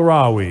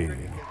Al-Rawi.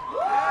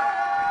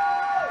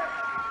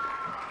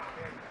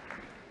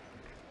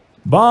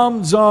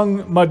 Bam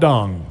Zong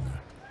Madong.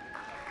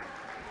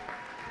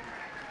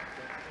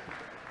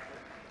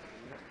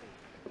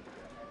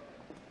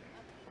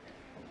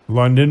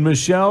 London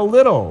Michelle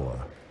Little.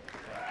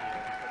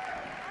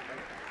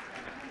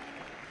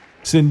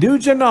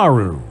 Sindhuja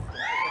Naru.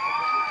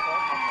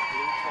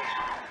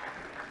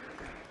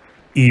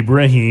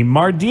 Ibrahim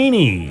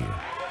Mardini.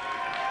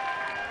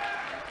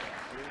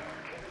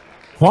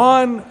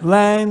 Juan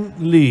Lan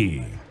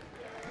Lee.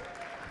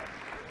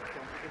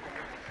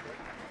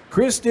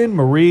 Kristen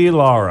Marie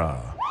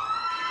Lara.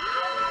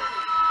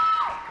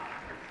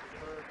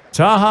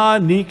 Taha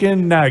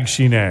Nikan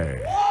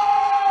Nagshine.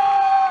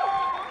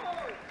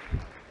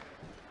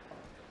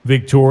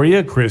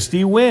 Victoria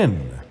Christy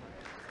Wynn.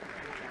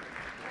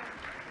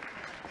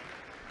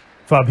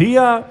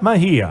 Fabia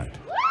Mahiat.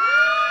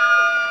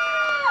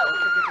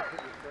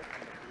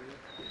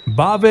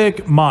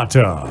 Bavik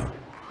Mata.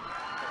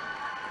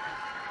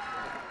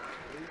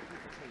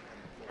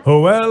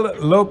 Joel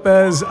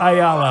Lopez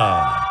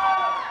Ayala.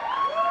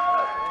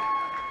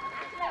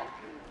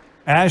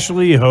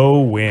 Ashley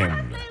Ho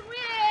Wynn.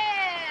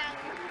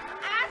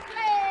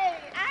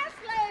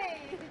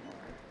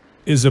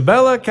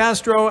 Isabella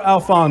Castro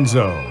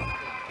Alfonso.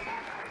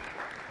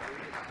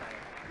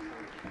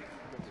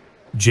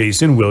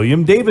 Jason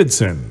William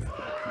Davidson.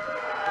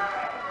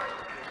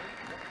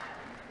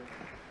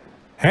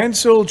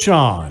 Hansel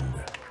Chand.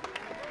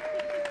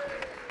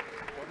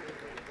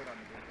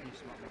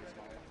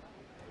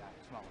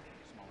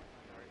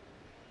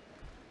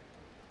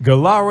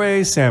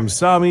 Galare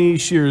Samsami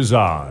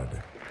Shirzad.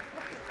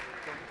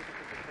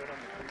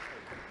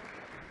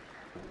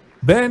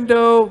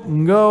 Bando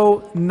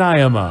Ngo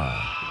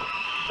Nyama.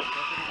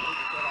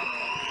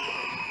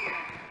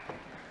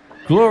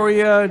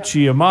 Gloria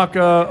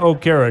Chiamaka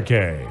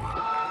Okereke.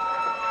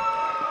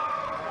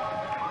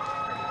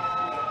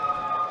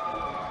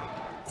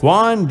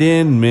 Kwan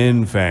Din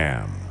Min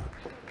Pham.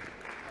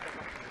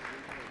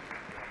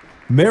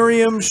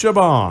 Miriam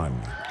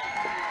Shaban.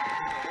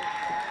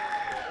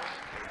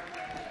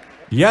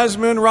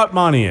 Yasmin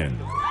Ratmanian.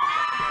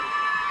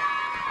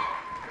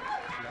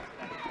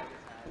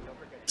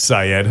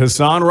 Syed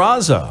Hassan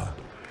Raza.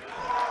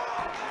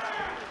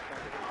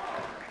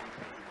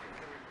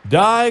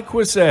 Dai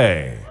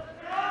Kwase.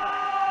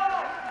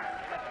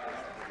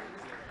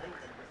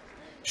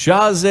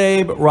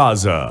 Shahzaib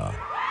Raza.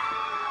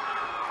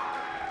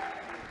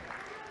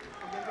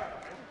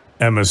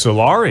 Emma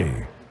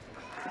Solari.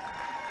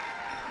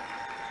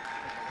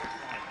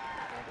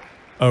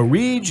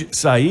 Arij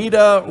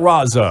Saida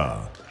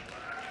Raza.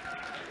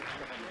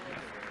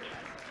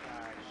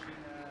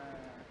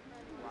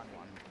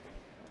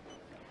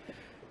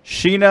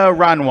 Sheena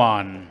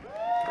Ranwan.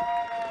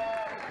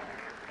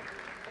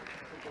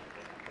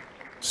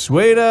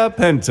 Sweda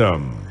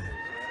Pentum.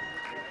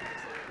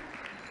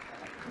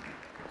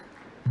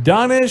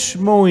 Danish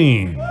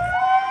Moeen.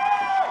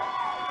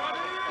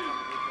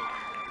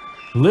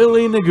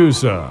 Lily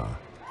Nagusa.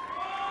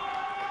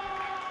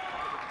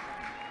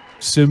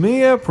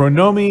 Samia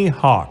Pronomi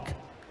Hawk.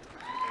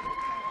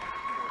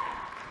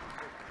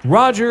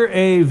 Roger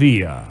A.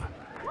 Villa.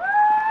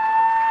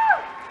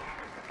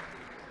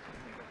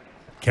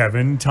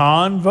 Kevin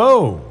Tan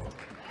Vo.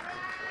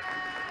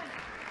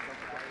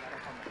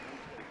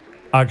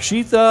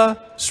 Akshita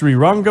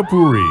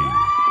Srirangapuri.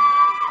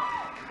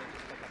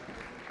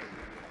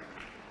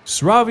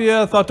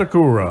 Sravya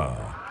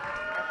Thatakura.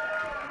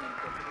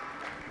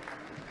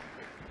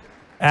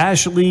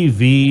 Ashley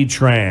V.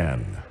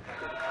 Tran.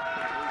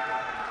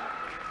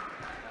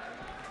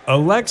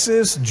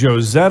 Alexis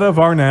Josetta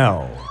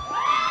Varnell.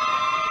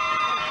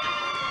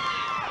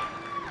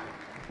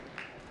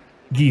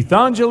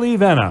 Geethanjali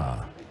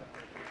Vena.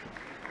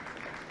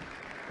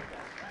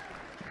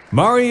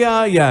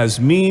 Maria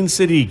Yasmin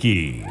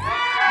Siddiqui.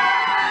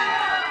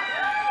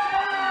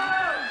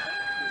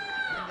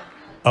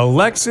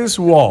 Alexis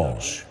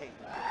Walsh.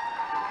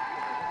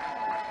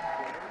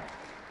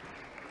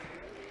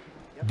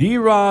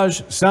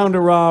 Dheeraj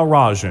Soundara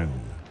Rajan.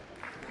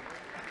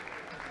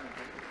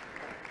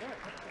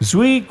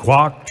 Zui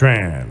Kwok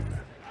Tran.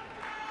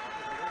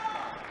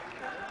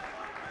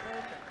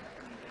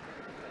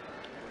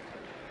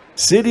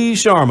 Siddhi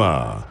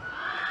Sharma.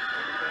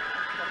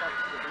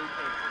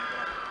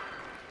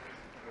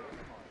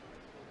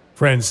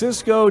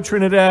 Francisco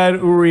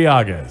Trinidad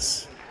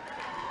Uriagas.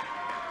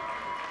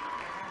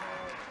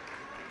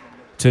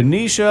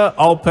 Tanisha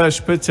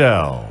Alpesh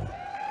Patel.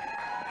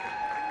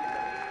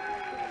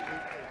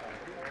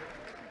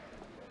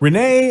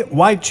 Renee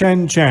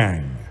Wai-Chen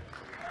Chang.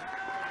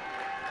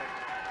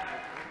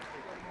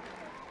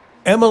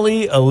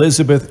 Emily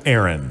Elizabeth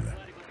Aaron.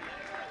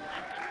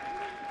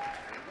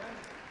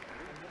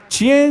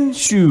 Qian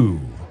Xu.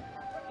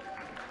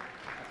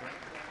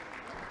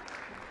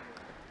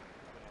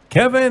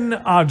 Kevin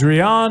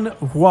Adrian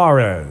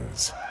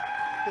Juarez.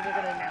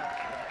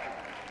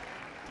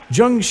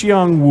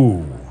 Zhengxiang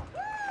Wu.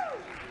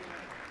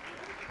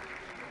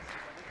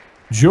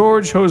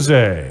 George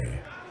Jose.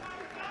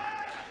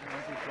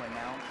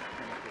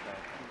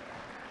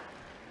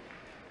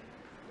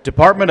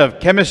 Department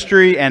of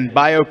Chemistry and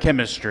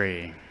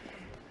Biochemistry.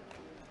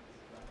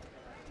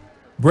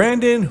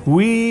 Brandon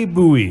Hui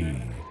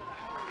Bui.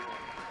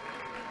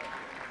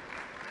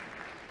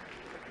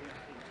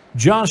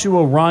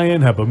 Joshua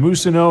Ryan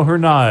Hapamusino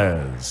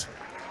Hernandez.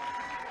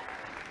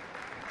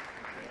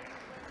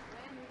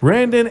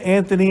 Brandon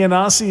Anthony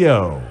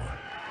Inacio.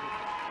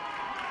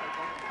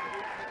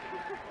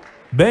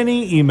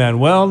 Benny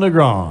Emmanuel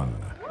Negron.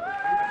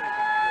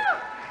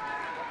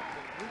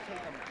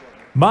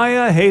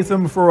 Maya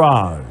Hatham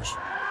Faraj.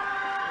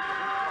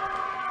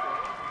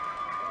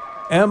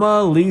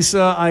 Emma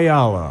Lisa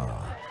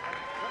Ayala.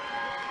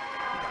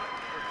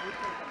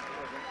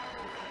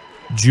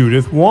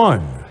 Judith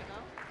One.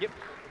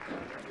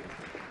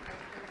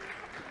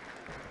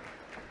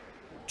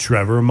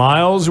 Trevor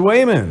Miles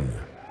Wayman.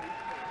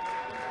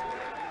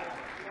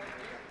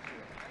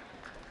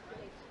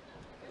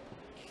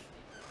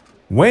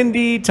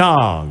 Wendy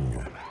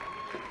Tong.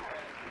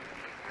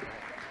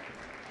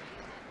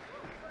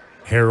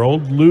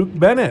 Harold Luke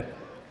Bennett.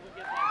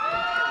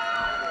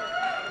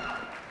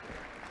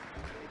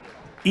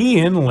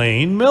 Ian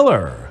Lane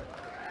Miller.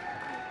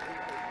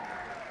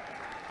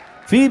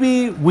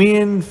 Phoebe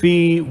Win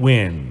Fee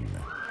Win.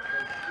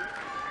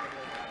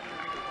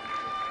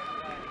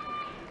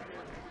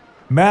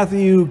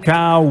 Matthew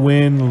Cao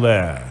Win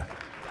Le.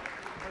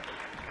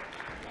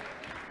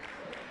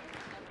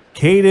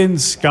 Caden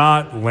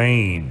Scott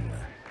Lane.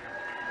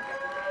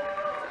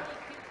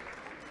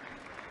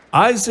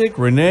 Isaac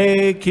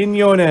Rene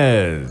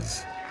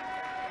Quinones.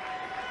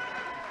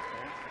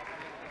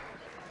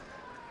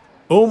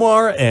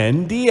 Omar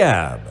N.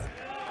 Diab.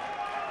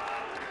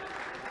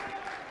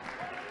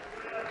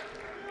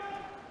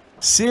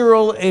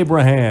 Cyril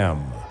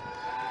Abraham.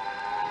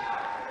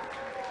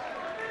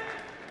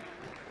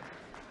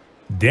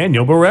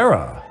 Daniel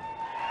Barrera.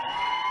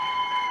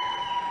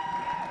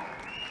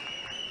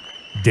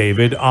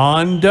 David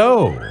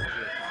Ondo.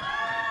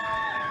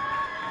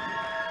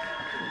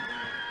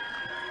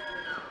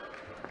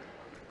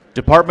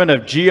 Department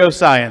of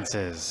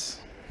Geosciences.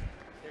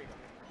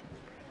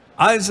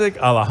 Isaac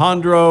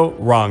Alejandro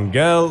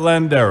Rangel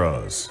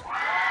Landeros.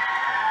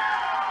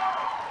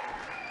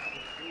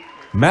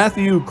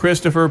 Matthew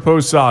Christopher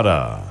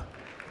Posada.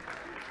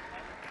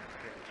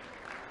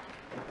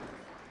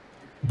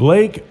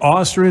 Blake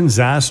Austrin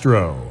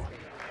Zastro.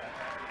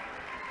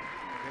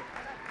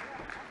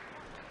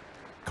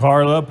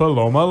 Carla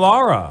Paloma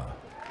Lara.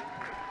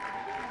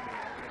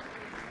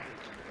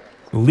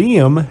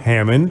 Liam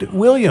Hammond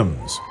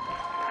Williams.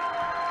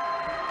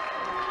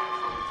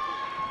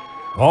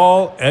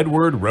 Paul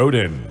Edward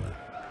Roden.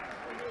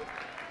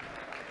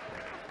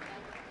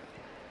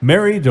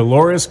 Mary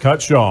Dolores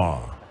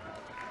Cutshaw.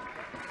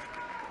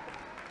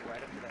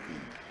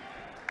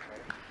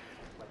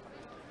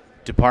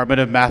 Department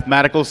of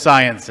Mathematical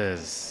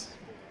Sciences.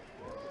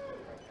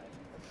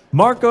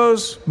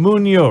 Marcos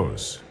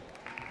Munoz.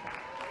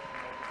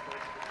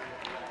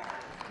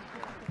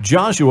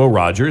 Joshua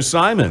Rogers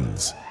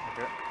Simons.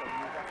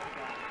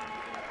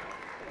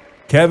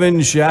 Kevin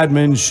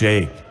Shadman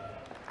Shake.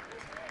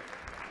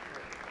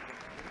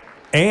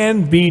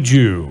 Ann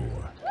Bijou.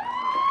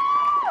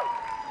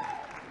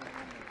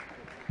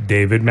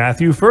 David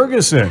Matthew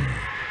Ferguson.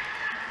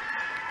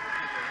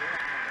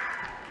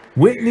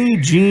 Whitney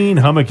Jean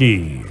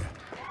Hummocky.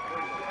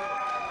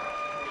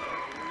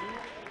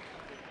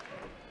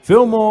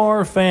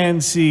 Fillmore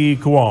Fancy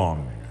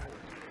Kwong.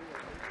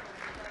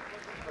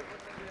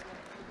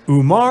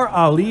 Umar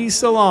Ali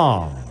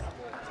Salam.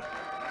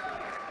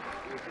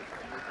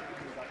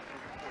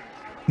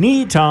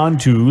 Nitan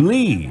Tu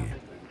Lee.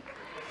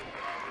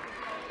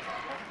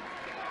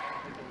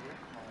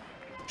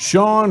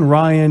 Sean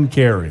Ryan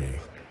Carey.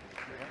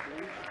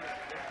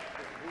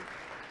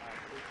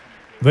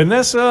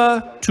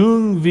 Vanessa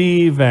Tung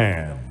V.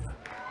 Van.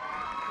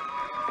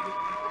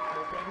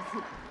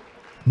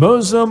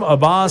 Mozam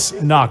Abbas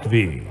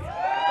Nakvi.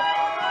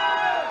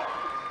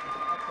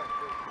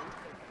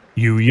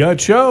 Yuya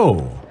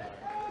Cho.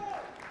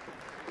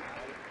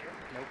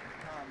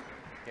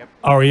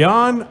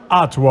 Ariane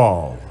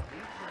Atwal.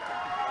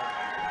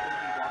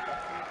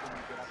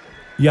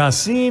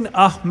 Yasin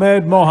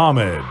Ahmed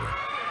Mohammed.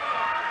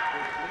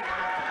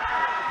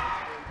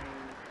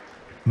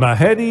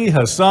 Mahedi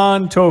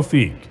Hassan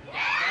Tawfiq.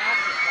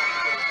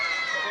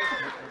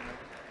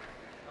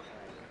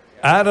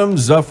 Adam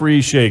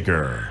Zufri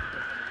Shaker.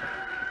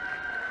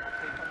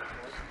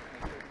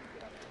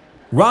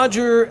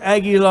 Roger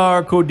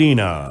Aguilar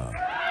Codina.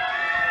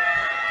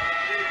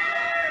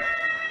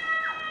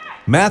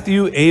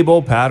 Matthew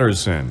Abel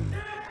Patterson.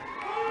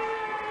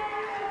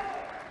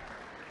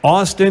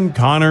 Austin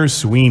Connor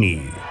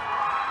Sweeney.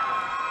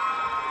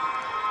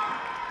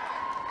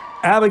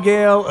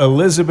 Abigail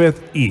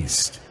Elizabeth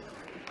East.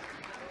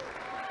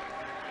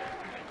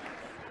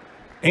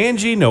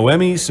 Angie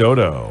Noemi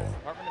Soto.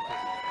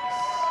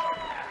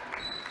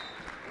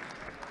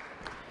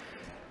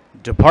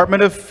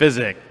 Department of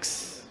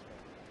Physics.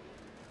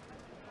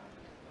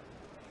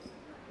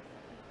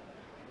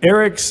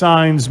 Eric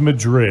Sainz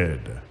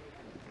Madrid.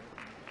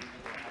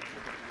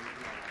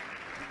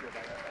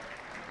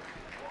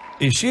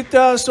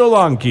 Ishita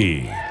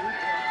Solanki.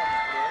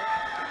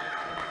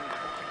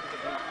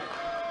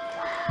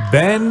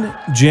 Ben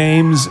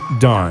James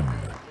Dunn.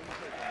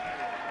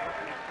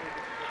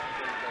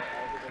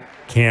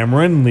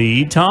 Cameron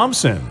Lee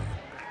Thompson.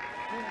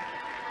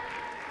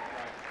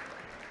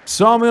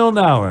 Sawmill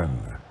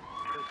Nallen.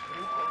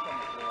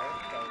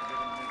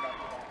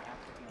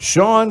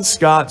 Sean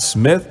Scott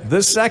Smith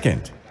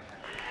II.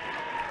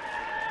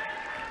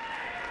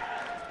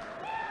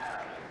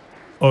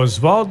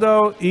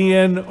 Osvaldo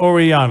Ian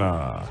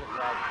Oriana.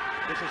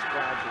 This is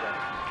graduate.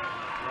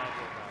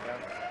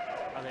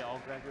 Are they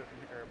all graduate from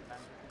here?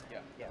 Yeah.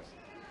 Yes.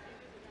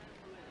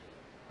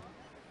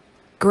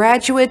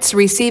 Graduates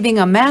receiving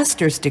a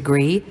master's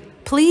degree,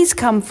 please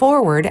come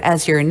forward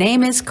as your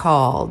name is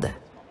called.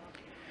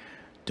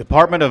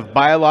 Department of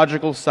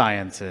Biological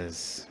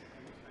Sciences.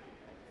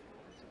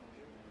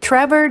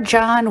 Trevor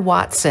John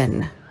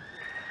Watson.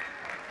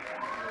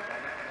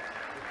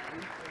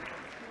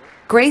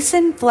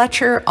 Grayson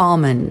Fletcher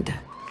Almond.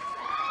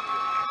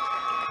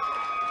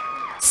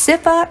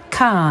 Sifa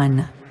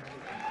Khan.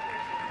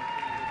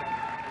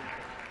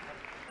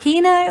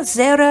 Hina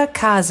Zera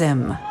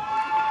Kazim.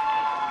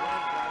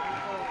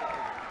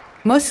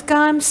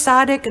 Muskan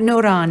Sadiq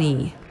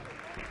Nurani.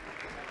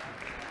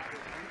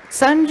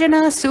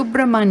 Sanjana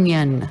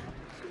Subramanian.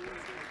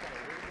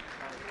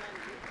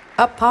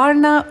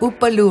 Aparna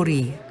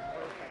Upaluri.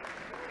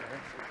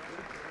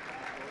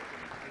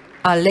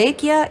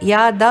 Alekia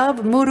Yadav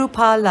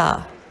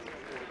Murupala.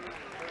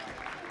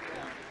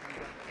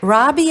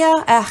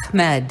 Rabia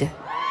Ahmed.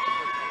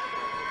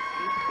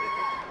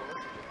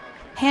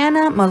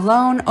 Hannah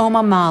Malone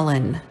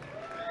Omamalin.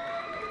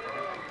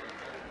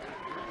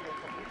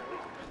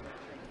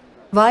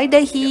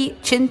 Vaidehi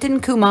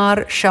Chintan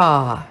Kumar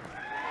Shah.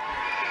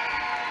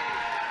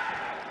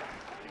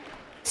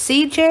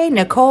 CJ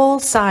Nicole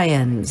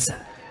Syons.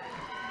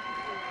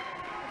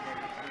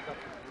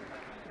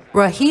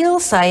 Raheel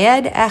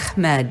Syed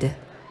Ahmed.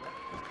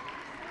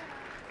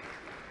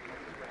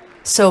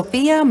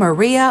 Sophia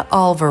Maria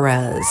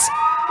Alvarez.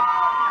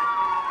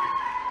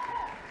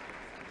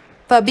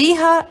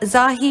 Fabiha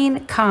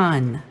Zahin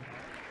Khan.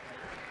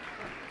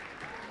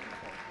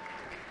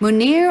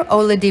 Munir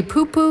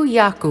Oladipupu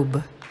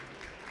Yakub.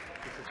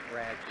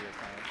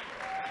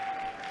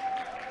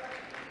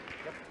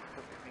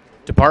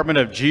 Department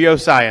of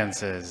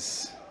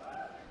Geosciences.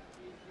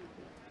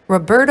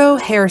 Roberto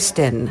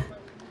Hairston.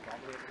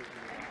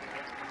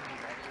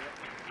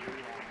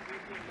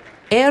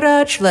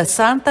 Eraj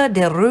Lasanta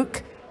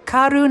Deruk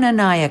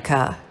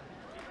Karunanayaka.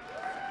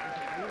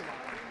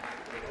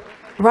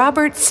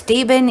 Robert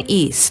Stephen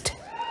East.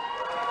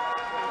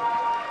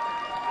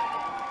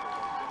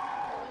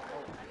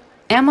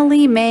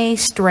 Emily Mae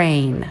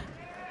Strain.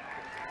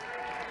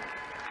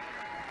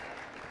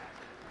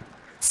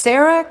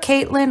 Sarah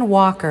Caitlin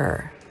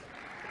Walker.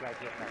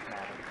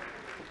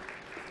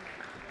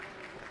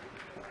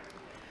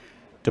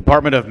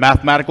 Department of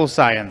Mathematical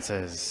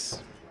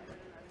Sciences.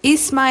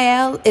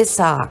 Ismael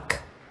Isaac.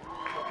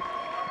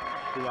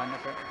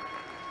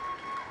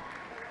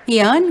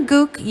 Hyun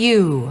Guk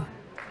Yu.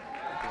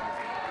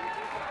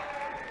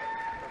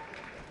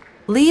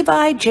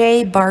 Levi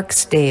J.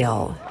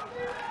 Barksdale.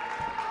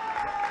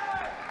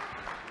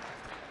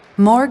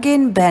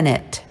 Morgan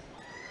Bennett.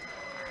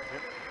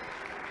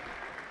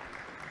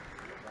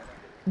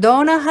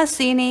 Dona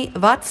Hasini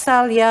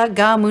Vatsalya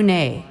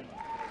Gamune.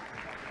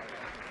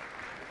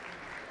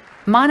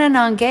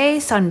 Mananange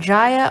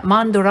Sanjaya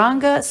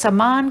Manduranga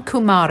Saman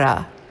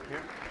Kumara.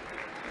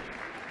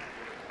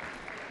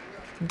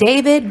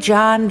 David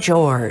John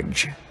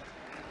George.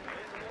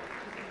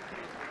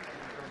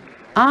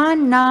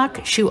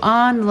 Anak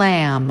Shuan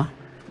Lam.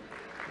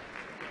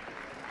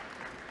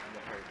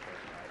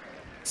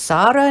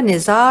 Sara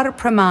Nizar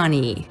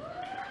Pramani.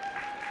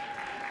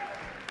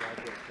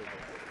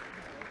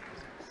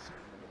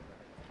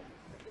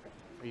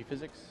 Are you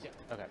physics? Yeah.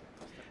 Okay.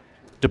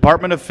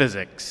 Department of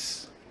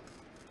Physics.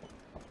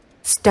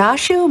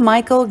 Stashu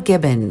Michael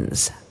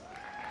Gibbons.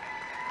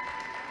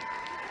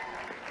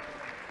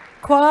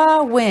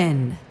 Kwa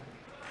Win.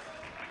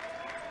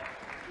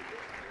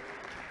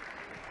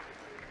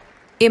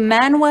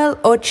 Emmanuel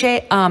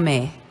Oche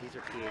Ame. These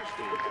are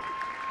PhD.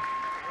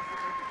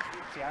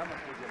 See, I almost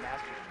gave you a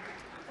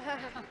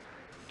master's.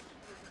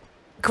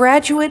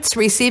 Graduates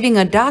receiving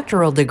a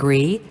doctoral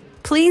degree,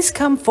 please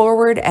come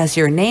forward as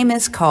your name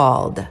is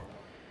called.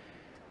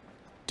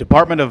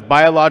 Department of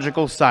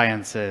Biological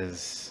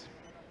Sciences.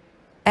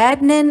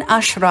 Adnan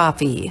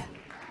Ashrafi.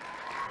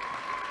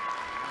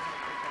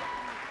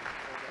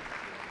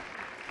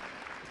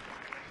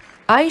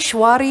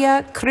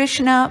 Aishwarya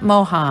Krishna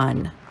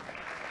Mohan.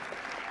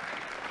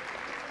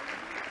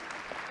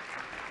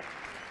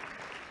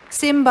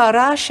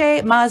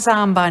 Simbarashe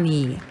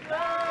Mazambani.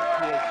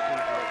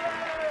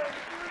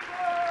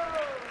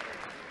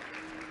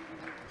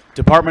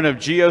 Department of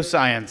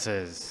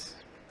Geosciences.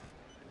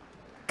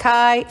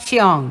 Kai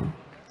Cheong.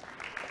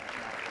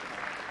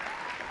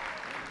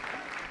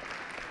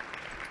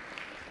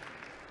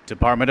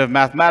 Department of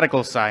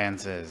Mathematical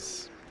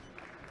Sciences.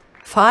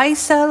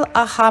 Faisal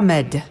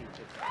Ahmed.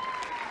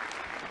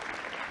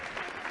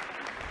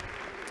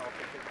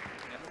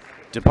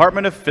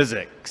 Department of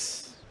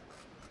Physics.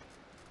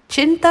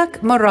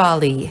 Chintak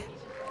Murali.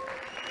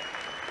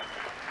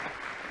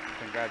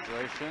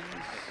 Congratulations.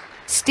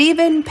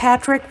 Stephen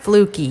Patrick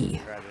Flukie.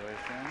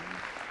 Congratulations.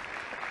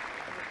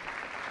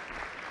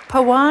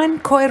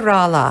 Pawan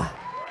Koirala.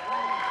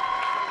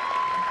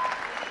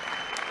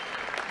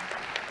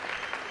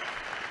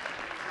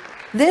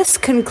 This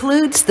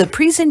concludes the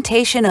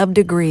presentation of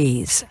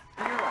degrees.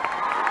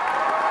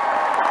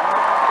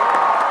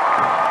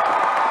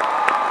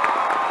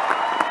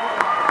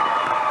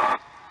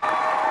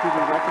 Could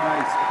we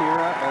recognize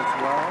Kira as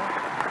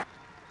well?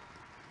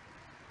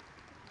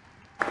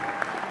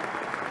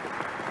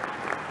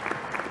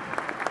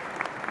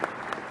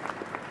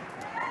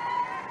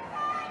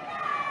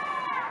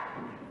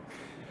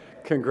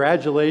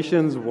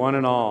 Congratulations, one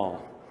and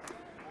all.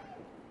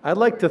 I'd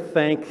like to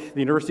thank the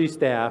university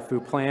staff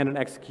who planned and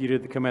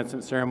executed the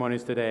commencement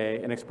ceremonies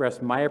today and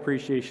express my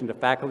appreciation to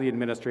faculty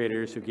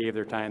administrators who gave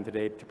their time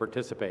today to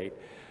participate.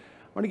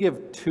 I want to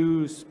give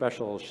two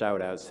special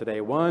shout outs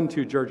today. One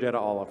to Georgetta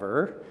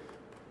Oliver,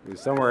 who's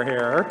somewhere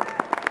here,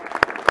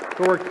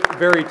 who worked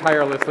very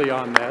tirelessly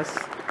on this.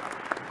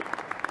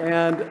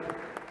 And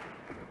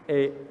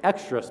an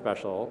extra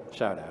special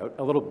shout out,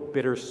 a little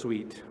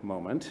bittersweet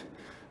moment,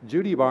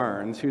 Judy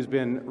Barnes, who's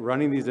been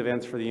running these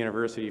events for the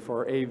university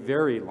for a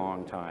very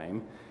long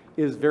time,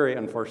 is very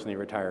unfortunately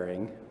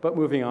retiring, but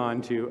moving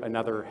on to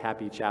another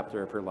happy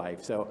chapter of her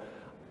life. So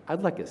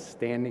I'd like a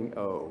standing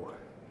O.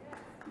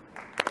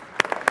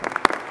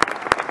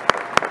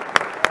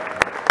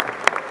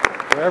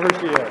 Wherever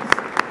she is.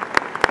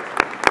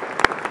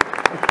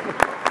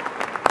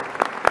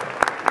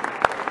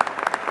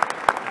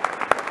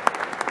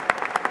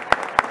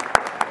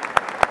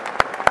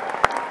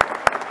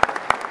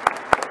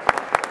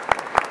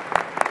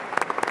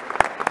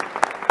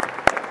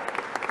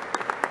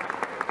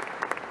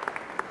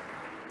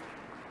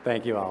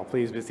 Thank you all.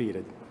 Please be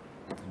seated.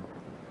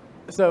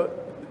 So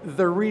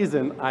the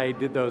reason I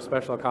did those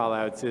special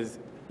call-outs is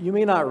you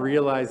may not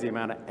realize the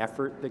amount of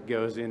effort that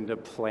goes into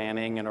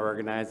planning and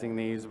organizing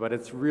these, but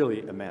it's really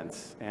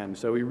immense. And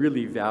so we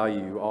really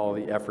value all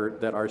the effort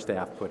that our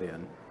staff put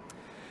in.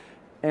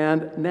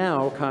 And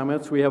now,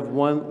 comments, we have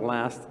one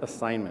last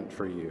assignment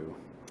for you.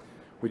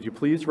 Would you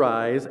please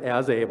rise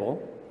as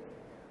able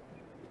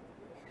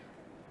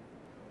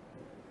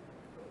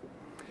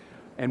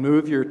and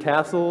move your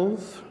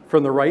tassels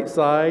from the right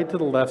side to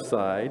the left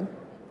side.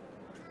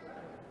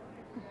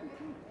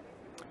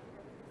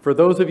 For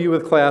those of you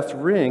with clasped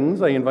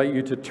rings, I invite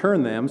you to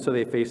turn them so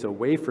they face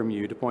away from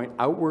you to point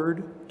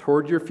outward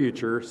toward your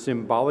future,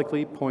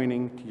 symbolically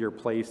pointing to your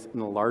place in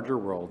the larger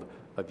world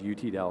of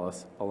UT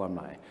Dallas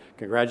alumni.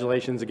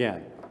 Congratulations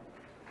again.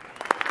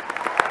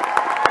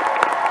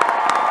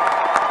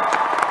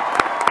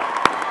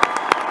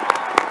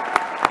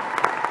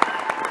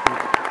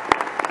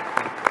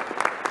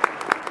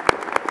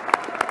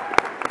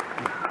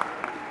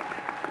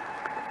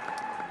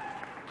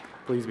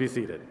 Please be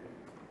seated.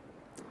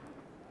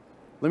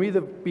 Let me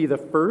be the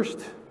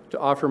first to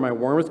offer my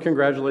warmest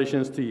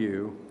congratulations to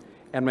you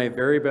and my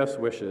very best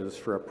wishes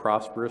for a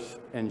prosperous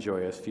and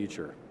joyous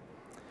future.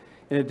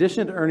 In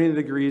addition to earning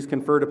the degrees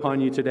conferred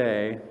upon you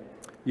today,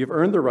 you've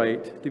earned the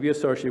right to be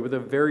associated with a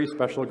very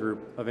special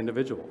group of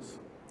individuals.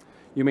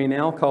 You may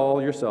now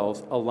call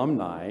yourselves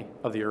alumni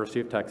of the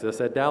University of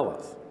Texas at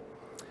Dallas.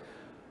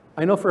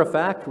 I know for a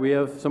fact we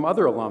have some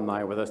other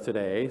alumni with us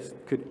today.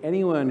 Could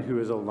anyone who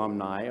is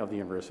alumni of the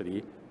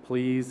university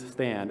please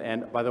stand?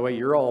 And by the way,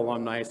 you're all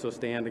alumni, so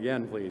stand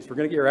again, please. We're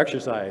going to get your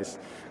exercise.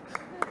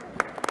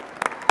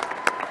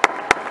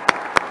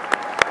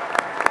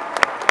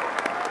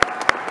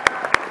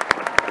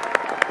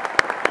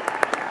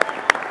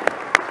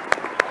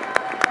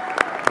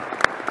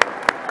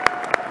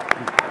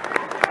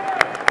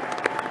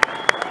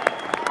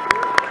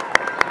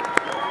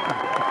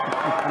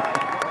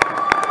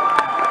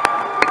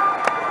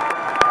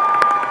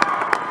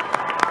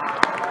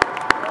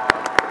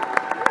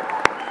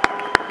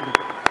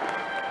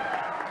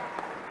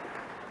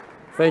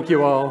 Thank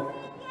you all.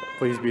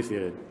 Please be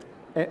seated.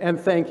 And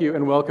thank you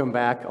and welcome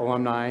back,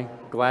 alumni.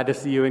 Glad to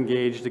see you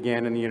engaged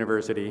again in the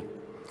university.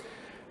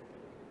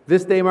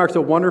 This day marks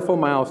a wonderful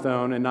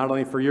milestone, and not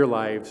only for your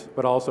lives,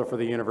 but also for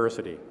the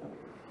university.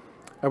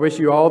 I wish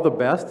you all the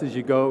best as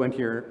you go into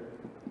your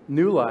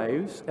new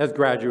lives as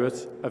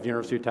graduates of the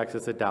University of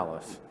Texas at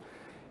Dallas.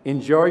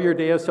 Enjoy your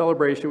day of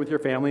celebration with your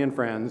family and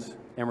friends,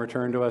 and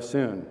return to us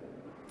soon.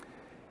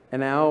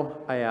 And now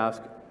I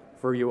ask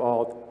for you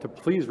all to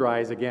please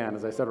rise again.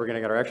 As I said, we're going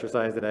to get our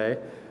exercise today.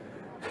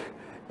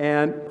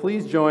 And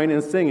please join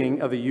in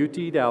singing of the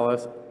UT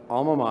Dallas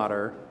alma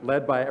mater,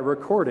 led by a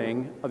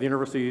recording of the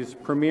university's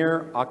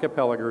premier a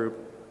cappella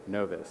group,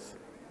 Novus.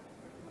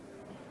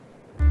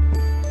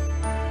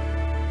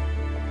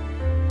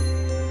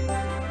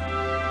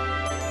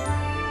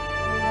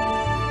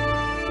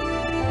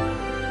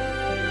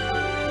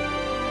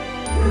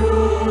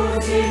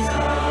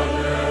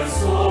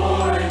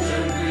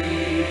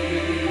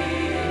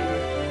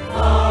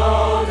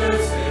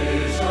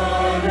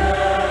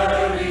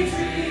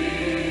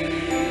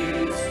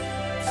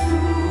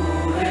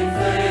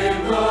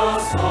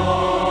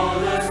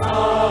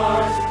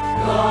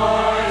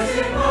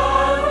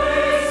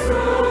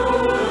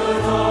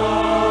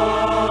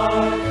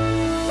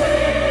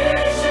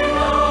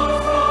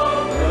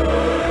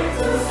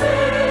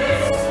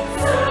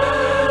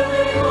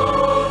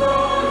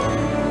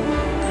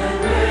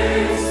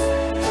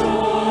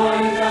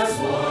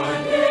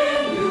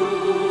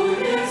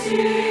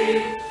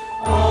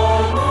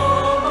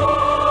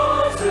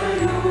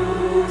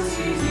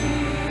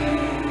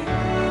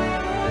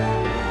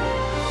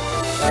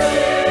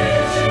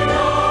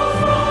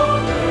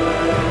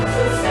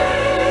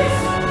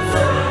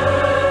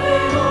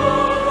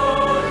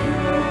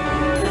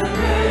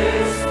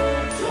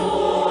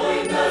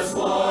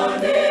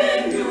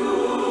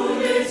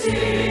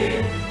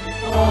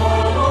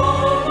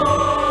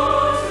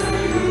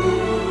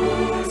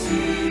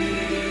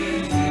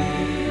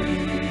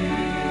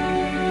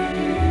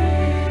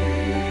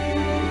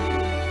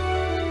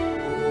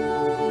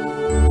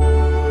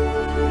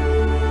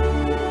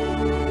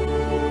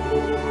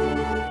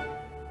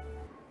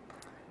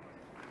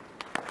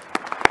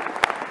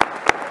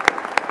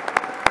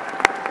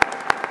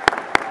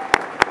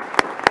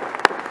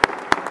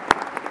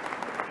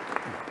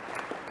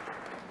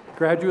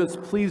 Graduates,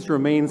 please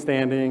remain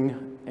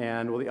standing,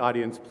 and will the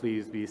audience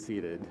please be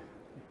seated.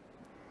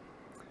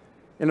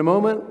 In a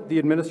moment, the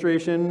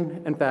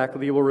administration and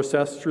faculty will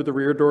recess through the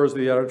rear doors of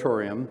the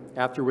auditorium,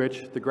 after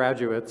which the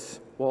graduates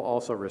will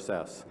also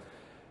recess.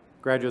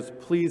 Graduates,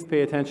 please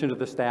pay attention to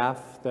the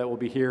staff that will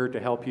be here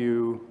to help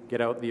you get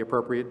out the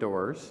appropriate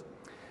doors.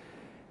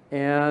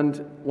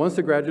 And once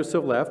the graduates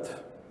have left,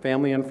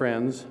 family and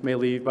friends may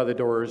leave by the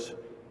doors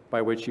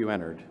by which you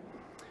entered.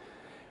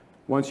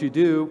 Once you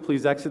do,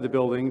 please exit the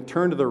building,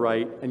 turn to the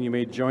right, and you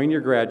may join your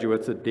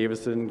graduates at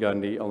Davison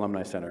Gundy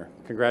Alumni Center.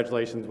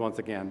 Congratulations once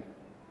again.